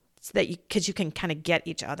 so that because you can kind of get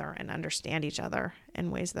each other and understand each other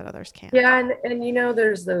in ways that others can't. Yeah, and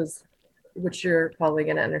there's those which you're probably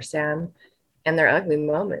going to understand, and they're ugly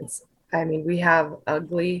moments. We have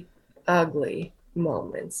ugly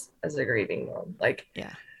moments as a grieving mom,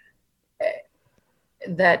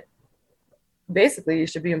 that basically you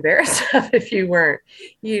should be embarrassed of if you weren't,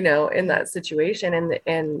 in that situation.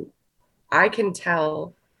 And I can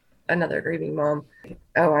tell another grieving mom,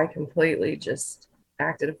 oh, I completely just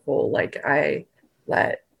acted a fool. Like I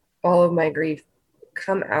let all of my grief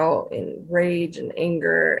come out in rage and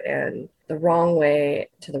anger and the wrong way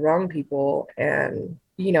to the wrong people. And,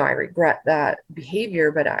 I regret that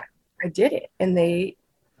behavior, but I did it, and they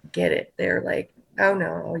get it. They're like, oh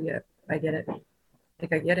no, oh yeah, I get it.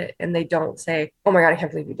 I get it. And they don't say, oh my God, I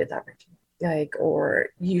can't believe you did that, Rachel. Or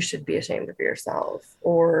you should be ashamed of yourself,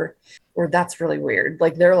 or that's really weird.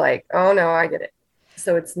 They're like, oh no, I get it.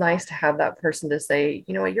 So it's nice to have that person to say,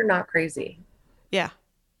 you know what, you're not crazy. Yeah.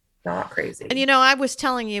 Not crazy. And I was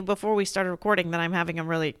telling you before we started recording that I'm having a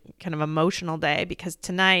really kind of emotional day because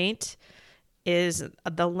tonight is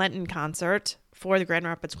the Lenten concert for the Grand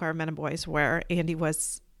Rapids Choir of Men and Boys, where Andy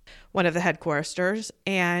was one of the head choristers,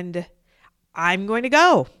 and I'm going to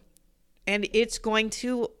go, and it's going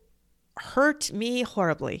to hurt me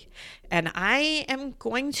horribly. And I am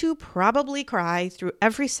going to probably cry through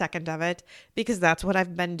every second of it because that's what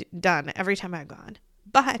I've been done every time I've gone.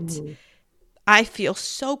 But I feel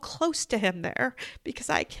so close to him there because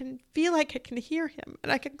I can feel like I can hear him,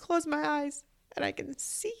 and I can close my eyes and I can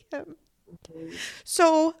see him.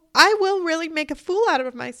 So I will really make a fool out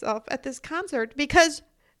of myself at this concert because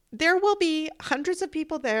there will be hundreds of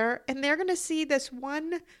people there, and they're going to see this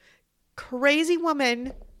one crazy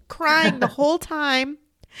woman crying the whole time.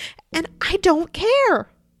 And I don't care.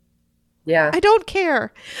 Yeah. I don't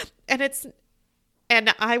care.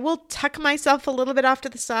 and I will tuck myself a little bit off to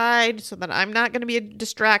the side so that I'm not going to be a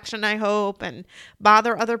distraction, I hope, and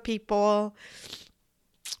bother other people.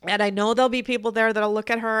 And I know there'll be people there that'll look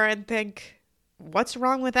at her and think, what's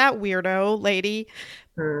wrong with that weirdo lady?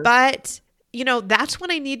 But, that's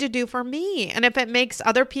what I need to do for me. And if it makes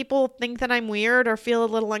other people think that I'm weird or feel a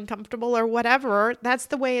little uncomfortable or whatever, that's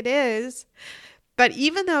the way it is. But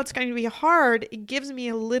even though it's going to be hard, it gives me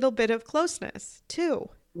a little bit of closeness too,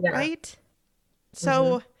 right?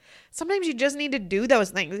 So sometimes you just need to do those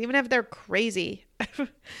things, even if they're crazy.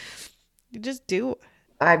 You just do.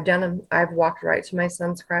 I've done them. I've walked right to my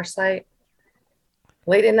son's crash site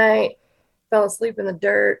late at night, fell asleep in the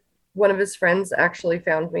dirt. One of his friends actually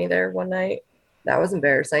found me there one night. That was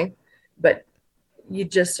embarrassing, but you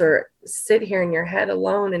just sort of sit here in your head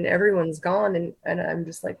alone and everyone's gone. And I'm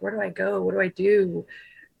just like, where do I go? What do I do?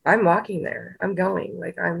 I'm walking there. I'm going,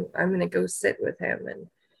 like, I'm going to go sit with him.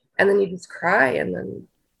 And then you just cry. And then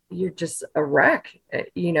you're just a wreck,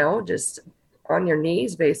 just on your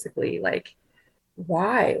knees, basically. Like,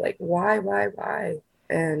 why? Like, why?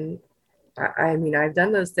 And I mean, I've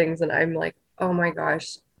done those things and I'm like, oh my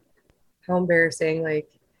gosh, how embarrassing. Like,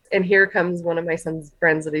 and here comes one of my son's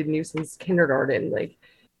friends that he knew since kindergarten. Like,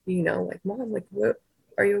 like, Mom, like, what,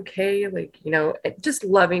 are you okay? Like, just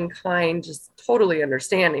loving, kind, just totally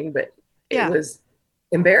understanding. But it was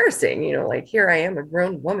embarrassing, like, here I am, a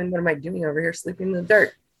grown woman. What am I doing over here sleeping in the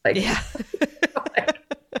dirt? Like, like,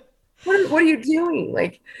 what are you doing?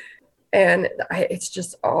 Like, and it's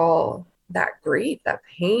just all that grief, that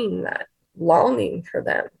pain, that longing for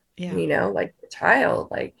them, like the child,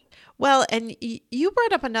 like. Well, and you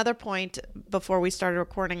brought up another point before we started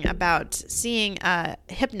recording about seeing a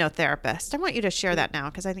hypnotherapist. I want you to share that now,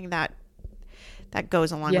 because I think that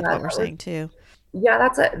goes along with what we're saying too. Yeah,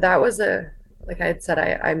 that was like I had said,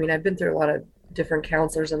 I mean, I've been through a lot of different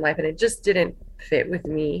counselors in life, and it just didn't fit with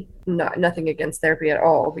me. Nothing against therapy at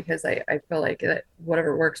all, because I feel like that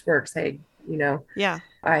whatever works. Hey, Yeah.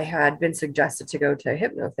 I had been suggested to go to a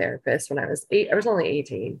hypnotherapist when I was 8. I was only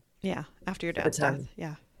 18. Yeah, after your dad's death.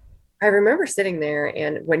 Yeah. I remember sitting there,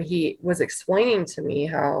 and when he was explaining to me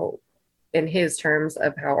how, in his terms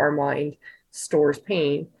of how our mind stores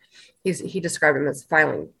pain, he described them as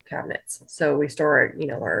filing cabinets. So we store,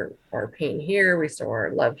 our pain here, we store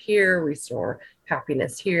our love here, we store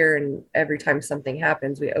happiness here, and every time something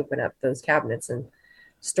happens, we open up those cabinets and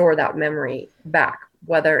store that memory back.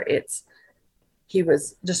 Whether it's, he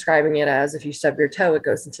was describing it as, if you stub your toe, it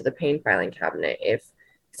goes into the pain filing cabinet. If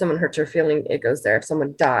someone hurts your feeling, it goes there. If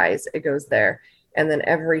someone dies, it goes there. And then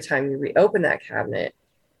every time you reopen that cabinet,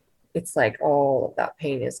 it's like all of that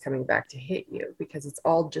pain is coming back to hit you, because it's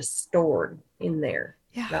all just stored in there.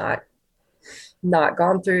 Yeah. Not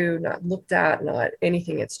gone through, not looked at, not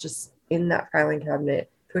anything. It's just in that filing cabinet,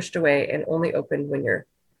 pushed away, and only opened when you're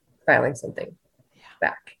filing something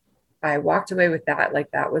back. I walked away with that. Like,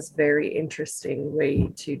 that was very interesting way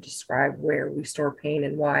to describe where we store pain,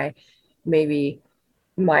 and why maybe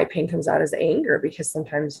my pain comes out as anger, because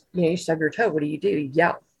sometimes, you stub your toe. What do? You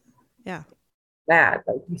yell. Yeah. Mad,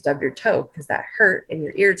 like you stubbed your toe because that hurt and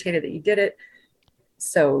you're irritated that you did it.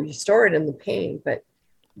 So you store it in the pain, but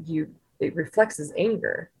it reflects as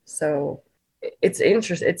anger. So it's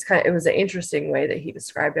interesting. It was an interesting way that he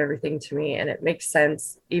described everything to me, and it makes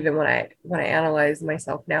sense even when I analyze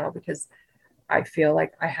myself now, because I feel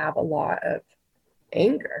like I have a lot of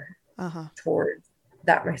anger towards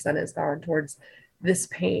that my son is gone, towards this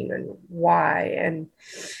pain and why, and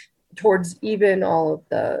towards even all of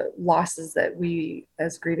the losses that we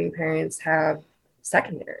as grieving parents have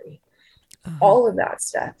secondary. All of that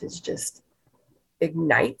stuff is just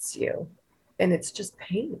ignites you, and it's just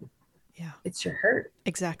pain. Yeah. It's your hurt.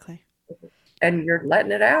 Exactly. And you're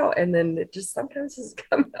letting it out, and then it just sometimes doesn't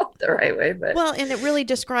come out the right way. But well, and it really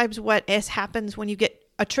describes what happens when you get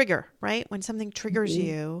a trigger, right? When something triggers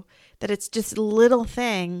you, that it's just a little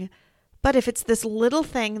thing. But if it's this little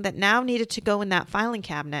thing that now needed to go in that filing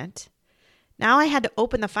cabinet, now I had to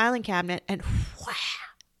open the filing cabinet, and wow,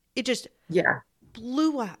 it just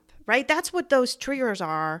blew up, right? That's what those triggers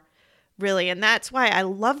are, really. And that's why I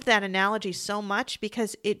love that analogy so much,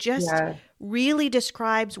 because it just really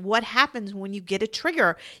describes what happens when you get a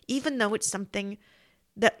trigger, even though it's something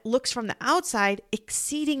that looks from the outside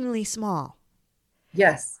exceedingly small.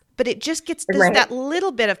 Yes. But it just gets that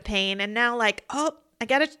little bit of pain, and now like, oh, I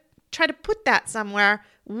got to try to put that somewhere.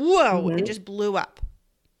 Whoa, it just blew up.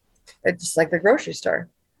 It's just like the grocery store.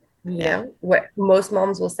 You know, what most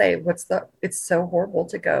moms will say, it's so horrible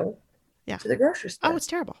to go to the grocery store. Oh, it's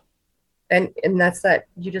terrible. And that's that,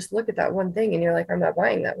 you just look at that one thing and you're like, I'm not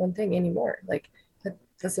buying that one thing anymore. Like,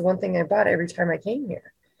 that's the one thing I bought every time I came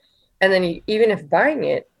here. And then even if buying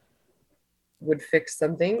it would fix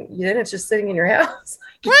something, then it's just sitting in your house.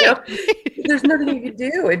 Right. There's nothing you can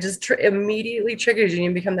do. It just immediately triggers you and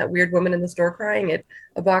you become that weird woman in the store crying at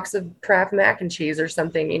a box of Kraft mac and cheese or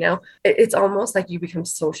something, It's almost like you become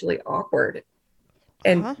socially awkward.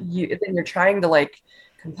 And then you're trying to like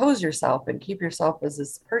compose yourself and keep yourself as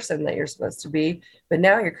this person that you're supposed to be. But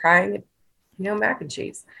now you're crying at, mac and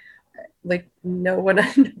cheese. Like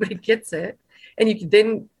nobody gets it. And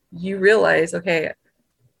then you realize, okay,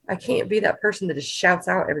 I can't be that person that just shouts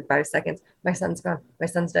out every 5 seconds, my son's gone, my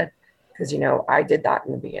son's dead. Because, I did that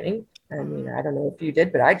in the beginning. I mean, I don't know if you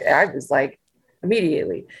did, but I was like,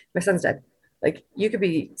 immediately, my son's dead. Like, you could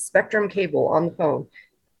be Spectrum Cable on the phone.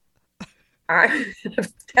 I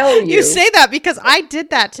tell you. You say that because I did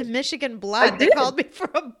that to Michigan Blood. They called me for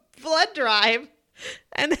a blood drive.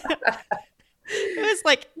 And it was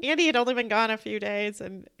like Andy had only been gone a few days,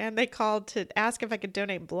 and they called to ask if I could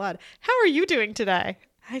donate blood. How are you doing today?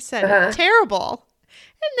 I said, terrible.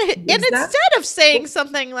 And instead of saying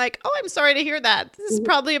something like, oh, I'm sorry to hear that. This is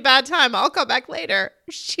probably a bad time. I'll come back later.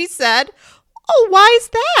 She said, oh, why is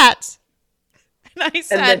that? And I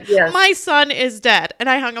said, my son is dead. And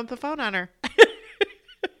I hung up the phone on her.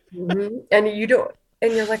 And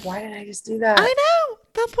you're like, why did I just do that? I know.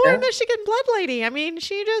 The poor Michigan Blood lady. I mean,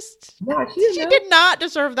 she did not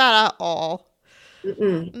deserve that at all.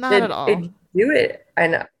 Not at all. Do it.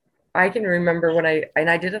 And I can remember when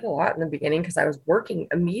I did it a lot in the beginning because I was working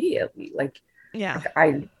immediately. Like, if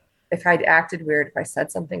I'd acted weird, if I said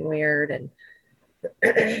something weird, and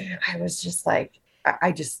I was just like,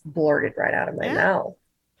 I just blurted right out of my mouth.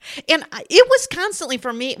 And it was constantly,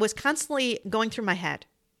 for me, it was constantly going through my head.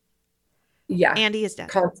 Yeah. Andy is dead.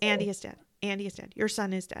 Constantly. Andy is dead. Andy is dead. Your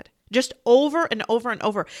son is dead. Just over and over and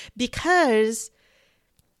over, because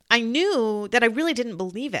I knew that I really didn't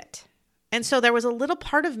believe it. And so there was a little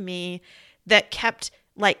part of me that kept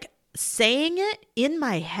like saying it in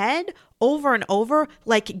my head over and over,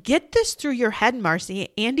 like, get this through your head, Marcy.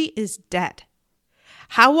 Andy is dead.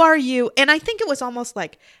 How are you? And I think it was almost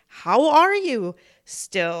like, how are you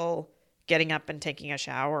still getting up and taking a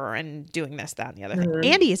shower and doing this, that, and the other thing?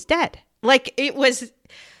 Andy is dead. Like, it was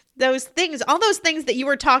those things, all those things that you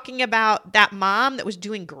were talking about, that mom that was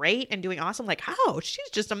doing great and doing awesome. Like, oh, she's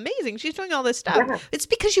just amazing. She's doing all this stuff. Yeah. It's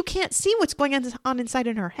because you can't see what's going on inside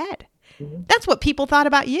in her head. That's what people thought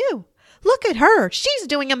about you. Look at her. She's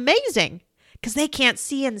doing amazing, because they can't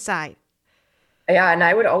see inside. Yeah. And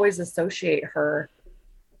I would always associate her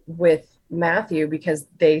with Matthew because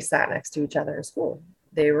they sat next to each other in school.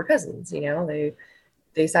 They were cousins,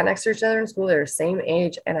 they sat next to each other in school. They were the same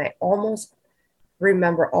age. And I almost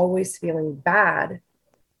remember always feeling bad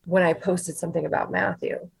when I posted something about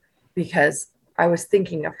Matthew, because I was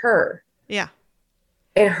thinking of her. Yeah.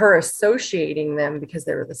 And her associating them because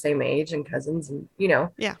they were the same age and cousins and,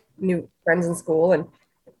 new friends in school. And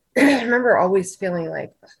I remember always feeling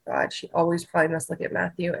like, oh God, she always probably must look at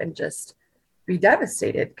Matthew and just be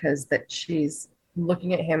devastated because that she's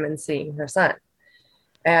looking at him and seeing her son.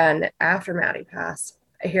 And after Maddie passed,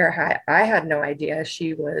 I had no idea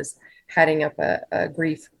she was heading up a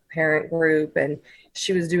grief parent group, and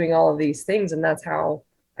she was doing all of these things. And that's how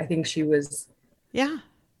I think she was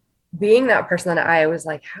being that person that I was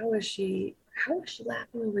like, how is she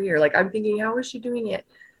laughing over here? Like, I'm thinking, how is she doing it?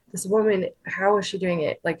 This woman, how is she doing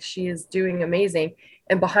it? Like, she is doing amazing.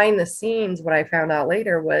 And behind the scenes, what I found out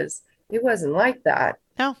later was it wasn't like that.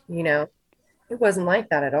 No. It wasn't like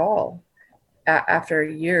that at all. After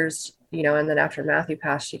years, and then after Matthew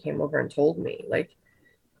passed, she came over and told me, like,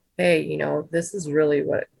 hey, this is really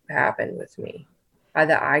what happened with me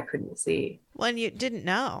that I couldn't see. Well, you didn't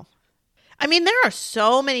know. I mean, there are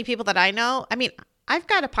so many people that I know. I mean, I've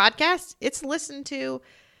got a podcast. It's listened to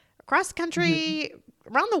across the country,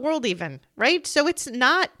 around the world even, right? So it's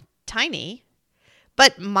not tiny.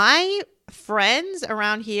 But my friends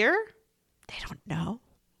around here, they don't know.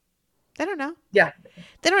 They don't know. Yeah.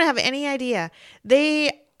 They don't have any idea.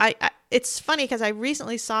 It's funny because I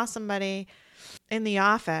recently saw somebody in the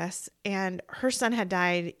office, and her son had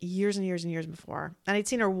died years and years and years before. And I'd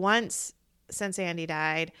seen her once since Andy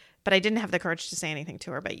died, but I didn't have the courage to say anything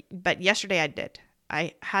to her. But yesterday I did.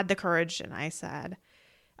 I had the courage, and I said,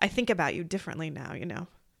 I think about you differently now,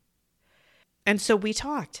 And so we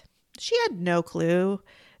talked. She had no clue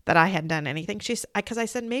that I had done anything. Because I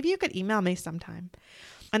said, maybe you could email me sometime.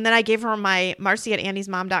 And then I gave her my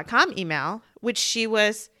marcy@andysmom.com email, which she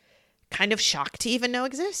was kind of shocked to even know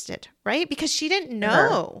existed, right? Because she didn't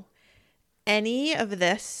know any of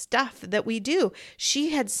this stuff that we do.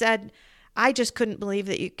 She had said, I just couldn't believe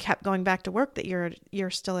that you kept going back to work, that you're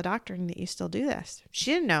still a doctor and that you still do this.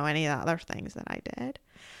 She didn't know any of the other things that I did.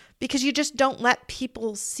 because you just don't let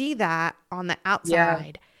people see that on the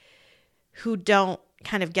outside who don't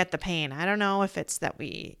kind of get the pain. I don't know if it's that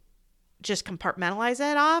we just compartmentalize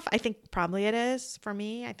it off. I think probably it is for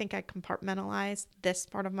me. I think I compartmentalize this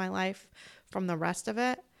part of my life from the rest of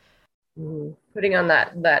it. Putting on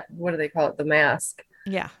that, what do they call it? The mask.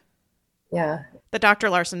 Yeah. Yeah. The Dr.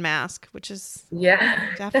 Larson mask, which is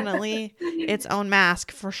definitely its own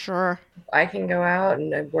mask for sure. I can go out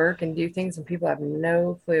and work and do things and people have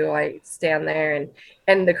no clue. I stand there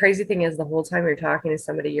and the crazy thing is the whole time you're talking to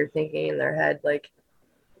somebody, you're thinking in their head, like,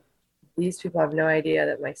 these people have no idea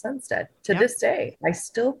that my son's dead. To this day, I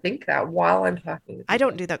still think that while I'm talking to people. I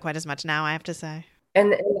don't do that quite as much now, I have to say.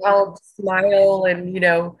 And I'll smile and,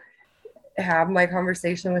 have my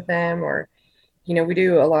conversation with them, or we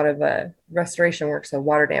do a lot of restoration work, so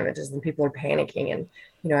water damages, and people are panicking,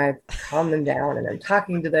 and I calm them down and I'm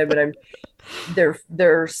talking to them, but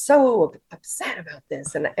they're so upset about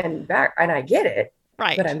this, and I get it,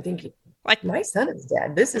 right? But I'm thinking, like, my son is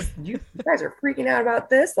dead. This is you guys are freaking out about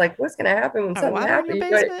this. Like, what's going to happen when something happens?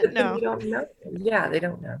 No, you don't know. Yeah, they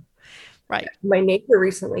don't know. Right. My neighbor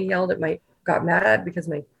recently got mad because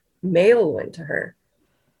my mail went to her.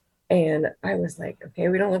 And I was like, okay,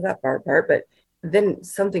 we don't live that far apart. But then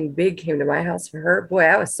something big came to my house for her. Boy,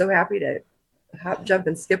 I was so happy to hop, jump,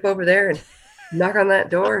 and skip over there and knock on that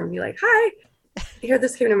door and be like, hi, here,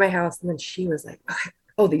 this came to my house. And then she was like,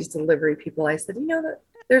 oh, these delivery people. I said, that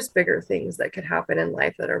there's bigger things that could happen in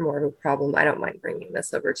life that are more of a problem. I don't mind bringing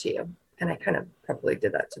this over to you. And I kind of probably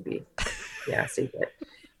did that to be nasty, but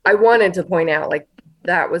I wanted to point out, like,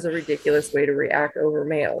 that was a ridiculous way to react over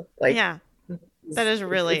mail. Like, yeah. That is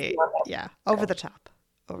really, over the top.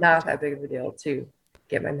 Not that big of a deal to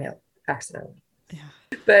get my mail accidentally.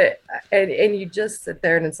 Yeah. But, and you just sit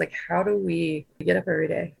there and it's like, how do we get up every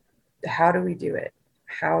day? How do we do it?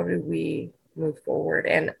 How do we move forward?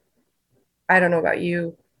 And I don't know about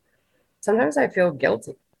you. Sometimes I feel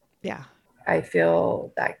guilty. Yeah. I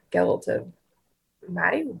feel that guilt of,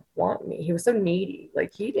 Maddie want me. He was so needy.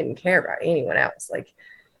 Like, he didn't care about anyone else. Like,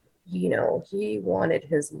 he wanted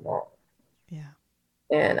his mom. Yeah.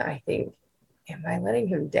 And I think, am I letting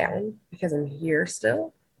him down because I'm here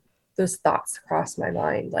still? Those thoughts cross my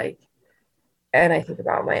mind. Like, and I think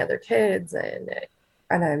about my other kids and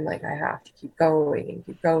I'm like, I have to keep going and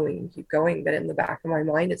keep going and keep going. But in the back of my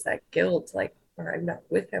mind is that guilt, like, or I'm not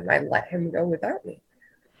with him. I let him go without me.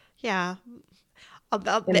 Yeah.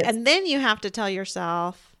 And then you have to tell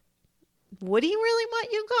yourself, would he really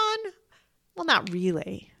want you gone? Well, not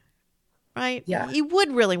really. Right? Yeah. He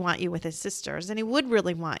would really want you with his sisters, and he would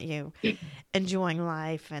really want you enjoying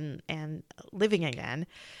life and living again.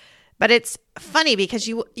 But it's funny because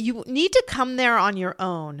you need to come there on your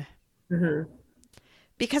own. Mm-hmm.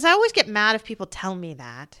 Because I always get mad if people tell me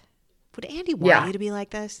that. Would Andy want you to be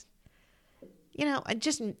like this? It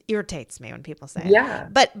just irritates me when people say it. Yeah.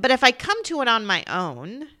 But if I come to it on my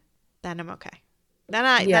own, then I'm okay. Then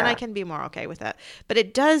I can be more okay with it. But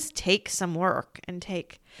it does take some work and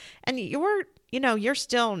you're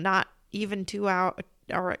still not even 2 out,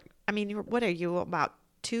 or I mean, what are you, about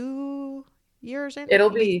 2 years in? It'll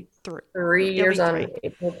be 3 years on 3.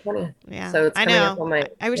 April 20th. Yeah, so it's I coming know. up on my.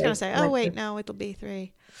 I was going to say, oh wait, no, it'll be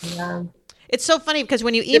 3. Yeah. It's so funny because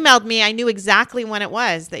when you emailed me, I knew exactly when it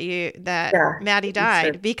was that Maddie died,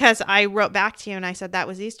 Easter. Because I wrote back to you and I said that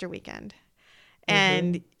was Easter weekend,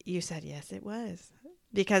 and you said yes, it was.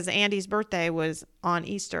 Because Andy's birthday was on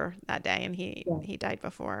Easter that day, and he died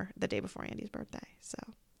the day before Andy's birthday. So,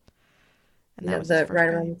 and that was his first right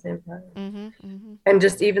day. around the same time. Mm-hmm, mm-hmm. And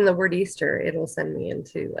just even the word Easter, it'll send me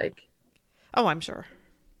into like. Oh, I'm sure.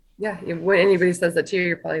 Yeah, when anybody says that to you,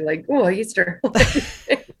 you're probably like, "Oh, Easter!"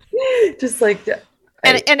 Just like.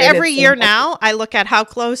 And every year now, I look at how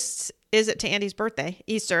close is it to Andy's birthday,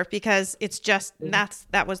 Easter, because it's just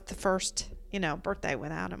that was the first birthday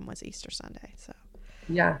without him was Easter Sunday. So.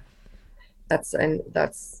 Yeah, that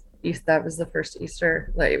was the first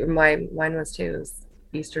Easter. Like mine was too. It was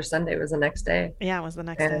Easter Sunday was the next day. Yeah, it was the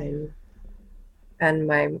next day.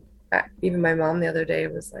 And even my mom the other day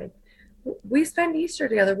was like, "We spend Easter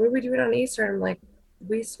together. What are we doing on Easter?" And I'm like,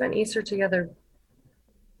 "We spent Easter together."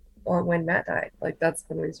 Or when Matt died, like that's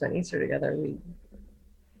when we spent Easter together. We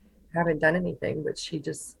haven't done anything, but she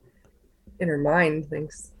just in her mind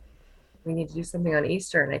thinks we need to do something on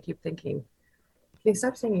Easter, and I keep thinking. Can you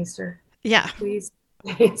stop saying Easter? Yeah. Please.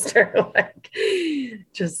 Easter.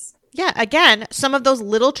 Yeah, again, some of those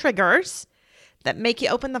little triggers that make you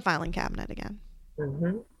open the filing cabinet again.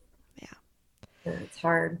 Mm-hmm. Yeah. It's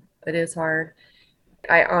hard. It is hard.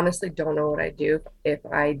 I honestly don't know what I'd do if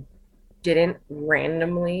I didn't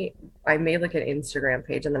randomly, I made like an Instagram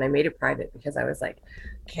page and then I made it private because I was like,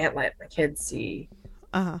 can't let my kids see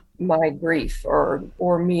my grief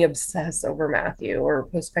or me obsess over Matthew or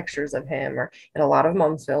post pictures of him, or, and a lot of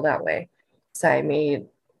moms feel that way. So I made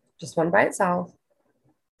just one by itself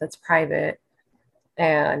that's private,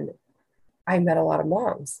 and I met a lot of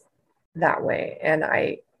moms that way.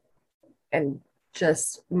 And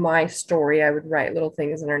just my story, I would write little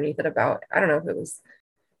things underneath it about, I don't know if it was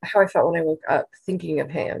how I felt when I woke up thinking of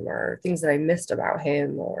him, or things that I missed about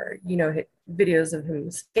him, or, you know, videos of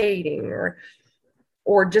him skating,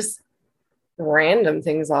 or just random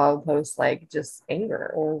things I'll post, like just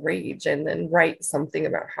anger or rage, and then write something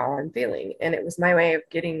about how I'm feeling. And it was my way of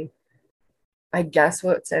getting, I guess,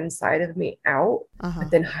 what's inside of me out, but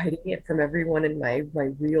then hiding it from everyone in my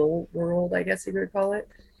real world, I guess you would call it,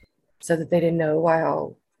 so that they didn't know,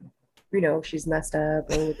 wow, you know, she's messed up,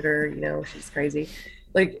 or look at her, you know, she's crazy.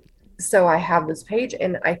 Like, so I have this page,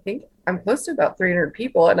 and I think I'm close to about 300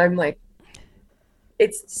 people, and I'm like,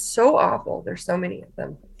 it's so awful. There's so many of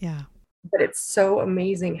them. Yeah. But it's so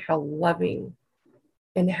amazing how loving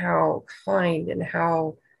and how kind and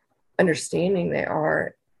how understanding they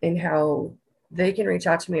are, and how they can reach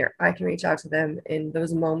out to me or I can reach out to them in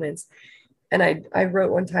those moments. And I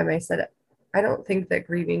wrote one time, I said, I don't think that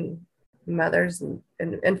grieving mothers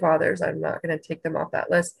and fathers, I'm not going to take them off that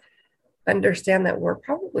list, understand that we're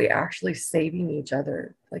probably actually saving each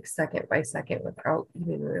other, like second by second, without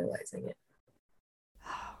even realizing it,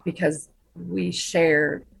 because we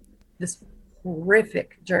share this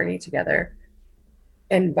horrific journey together.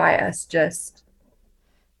 And by us just,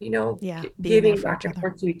 you know, giving back and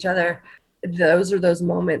forth to each other, those are those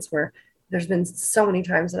moments where there's been so many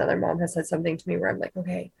times another mom has said something to me where I'm like,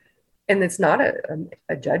 okay. And it's not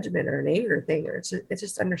a judgment or an anger thing, or it's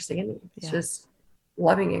just understanding. It's just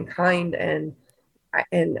loving and kind. And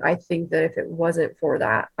I think that if it wasn't for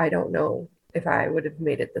that, I don't know if I would have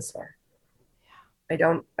made it this far. I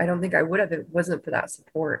don't think I would have if it wasn't for that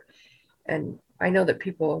support. And I know that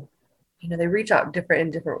people, you know, they reach out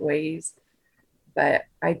in different ways, but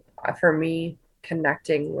for me,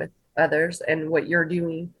 connecting with others and what you're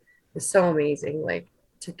doing is so amazing, like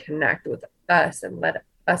to connect with us and let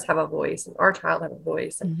us have a voice, and our child have a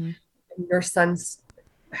voice, and your sons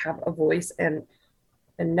have a voice, and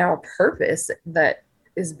now a purpose that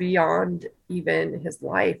is beyond even his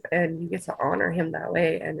life, and you get to honor him that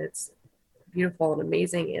way. And it's beautiful and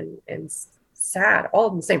amazing and sad all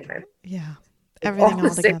at the same time. Yeah. Everything all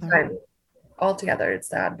together. All together, it's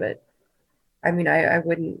sad, but I mean, I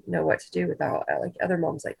wouldn't know what to do without like other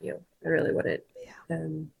moms like you. I really wouldn't. Yeah.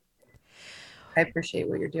 I appreciate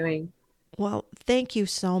what you're doing. Well, thank you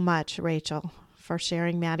so much, Rachel, for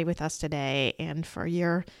sharing Maddie with us today, and for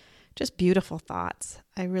your just beautiful thoughts.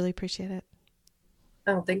 I really appreciate it.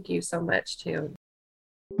 Oh, thank you so much too.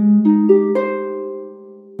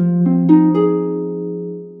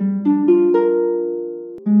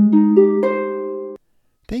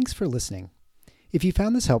 Thanks for listening. If you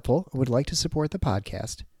found this helpful or would like to support the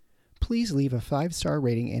podcast, please leave a 5-star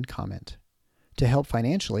rating and comment. To help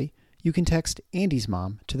financially, you can text Andy's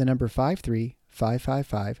Mom to the number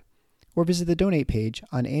 53555 or visit the donate page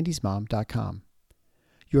on andysmom.com.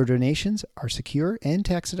 Your donations are secure and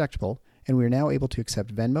tax deductible, and we are now able to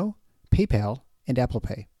accept Venmo, PayPal, and Apple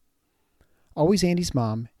Pay. Always Andy's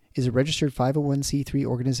Mom is a registered 501c3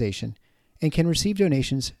 organization and can receive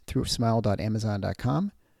donations through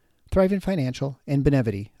smile.amazon.com, Thrivent Financial, and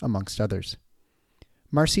Benevity, amongst others.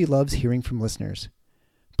 Marcy loves hearing from listeners.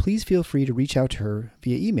 Please feel free to reach out to her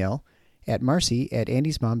via email at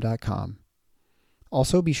marcy@andysmom.com.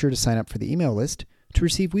 Also, be sure to sign up for the email list to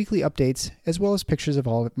receive weekly updates as well as pictures of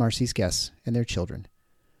all of Marcy's guests and their children.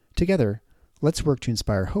 Together, let's work to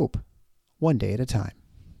inspire hope, one day at a time.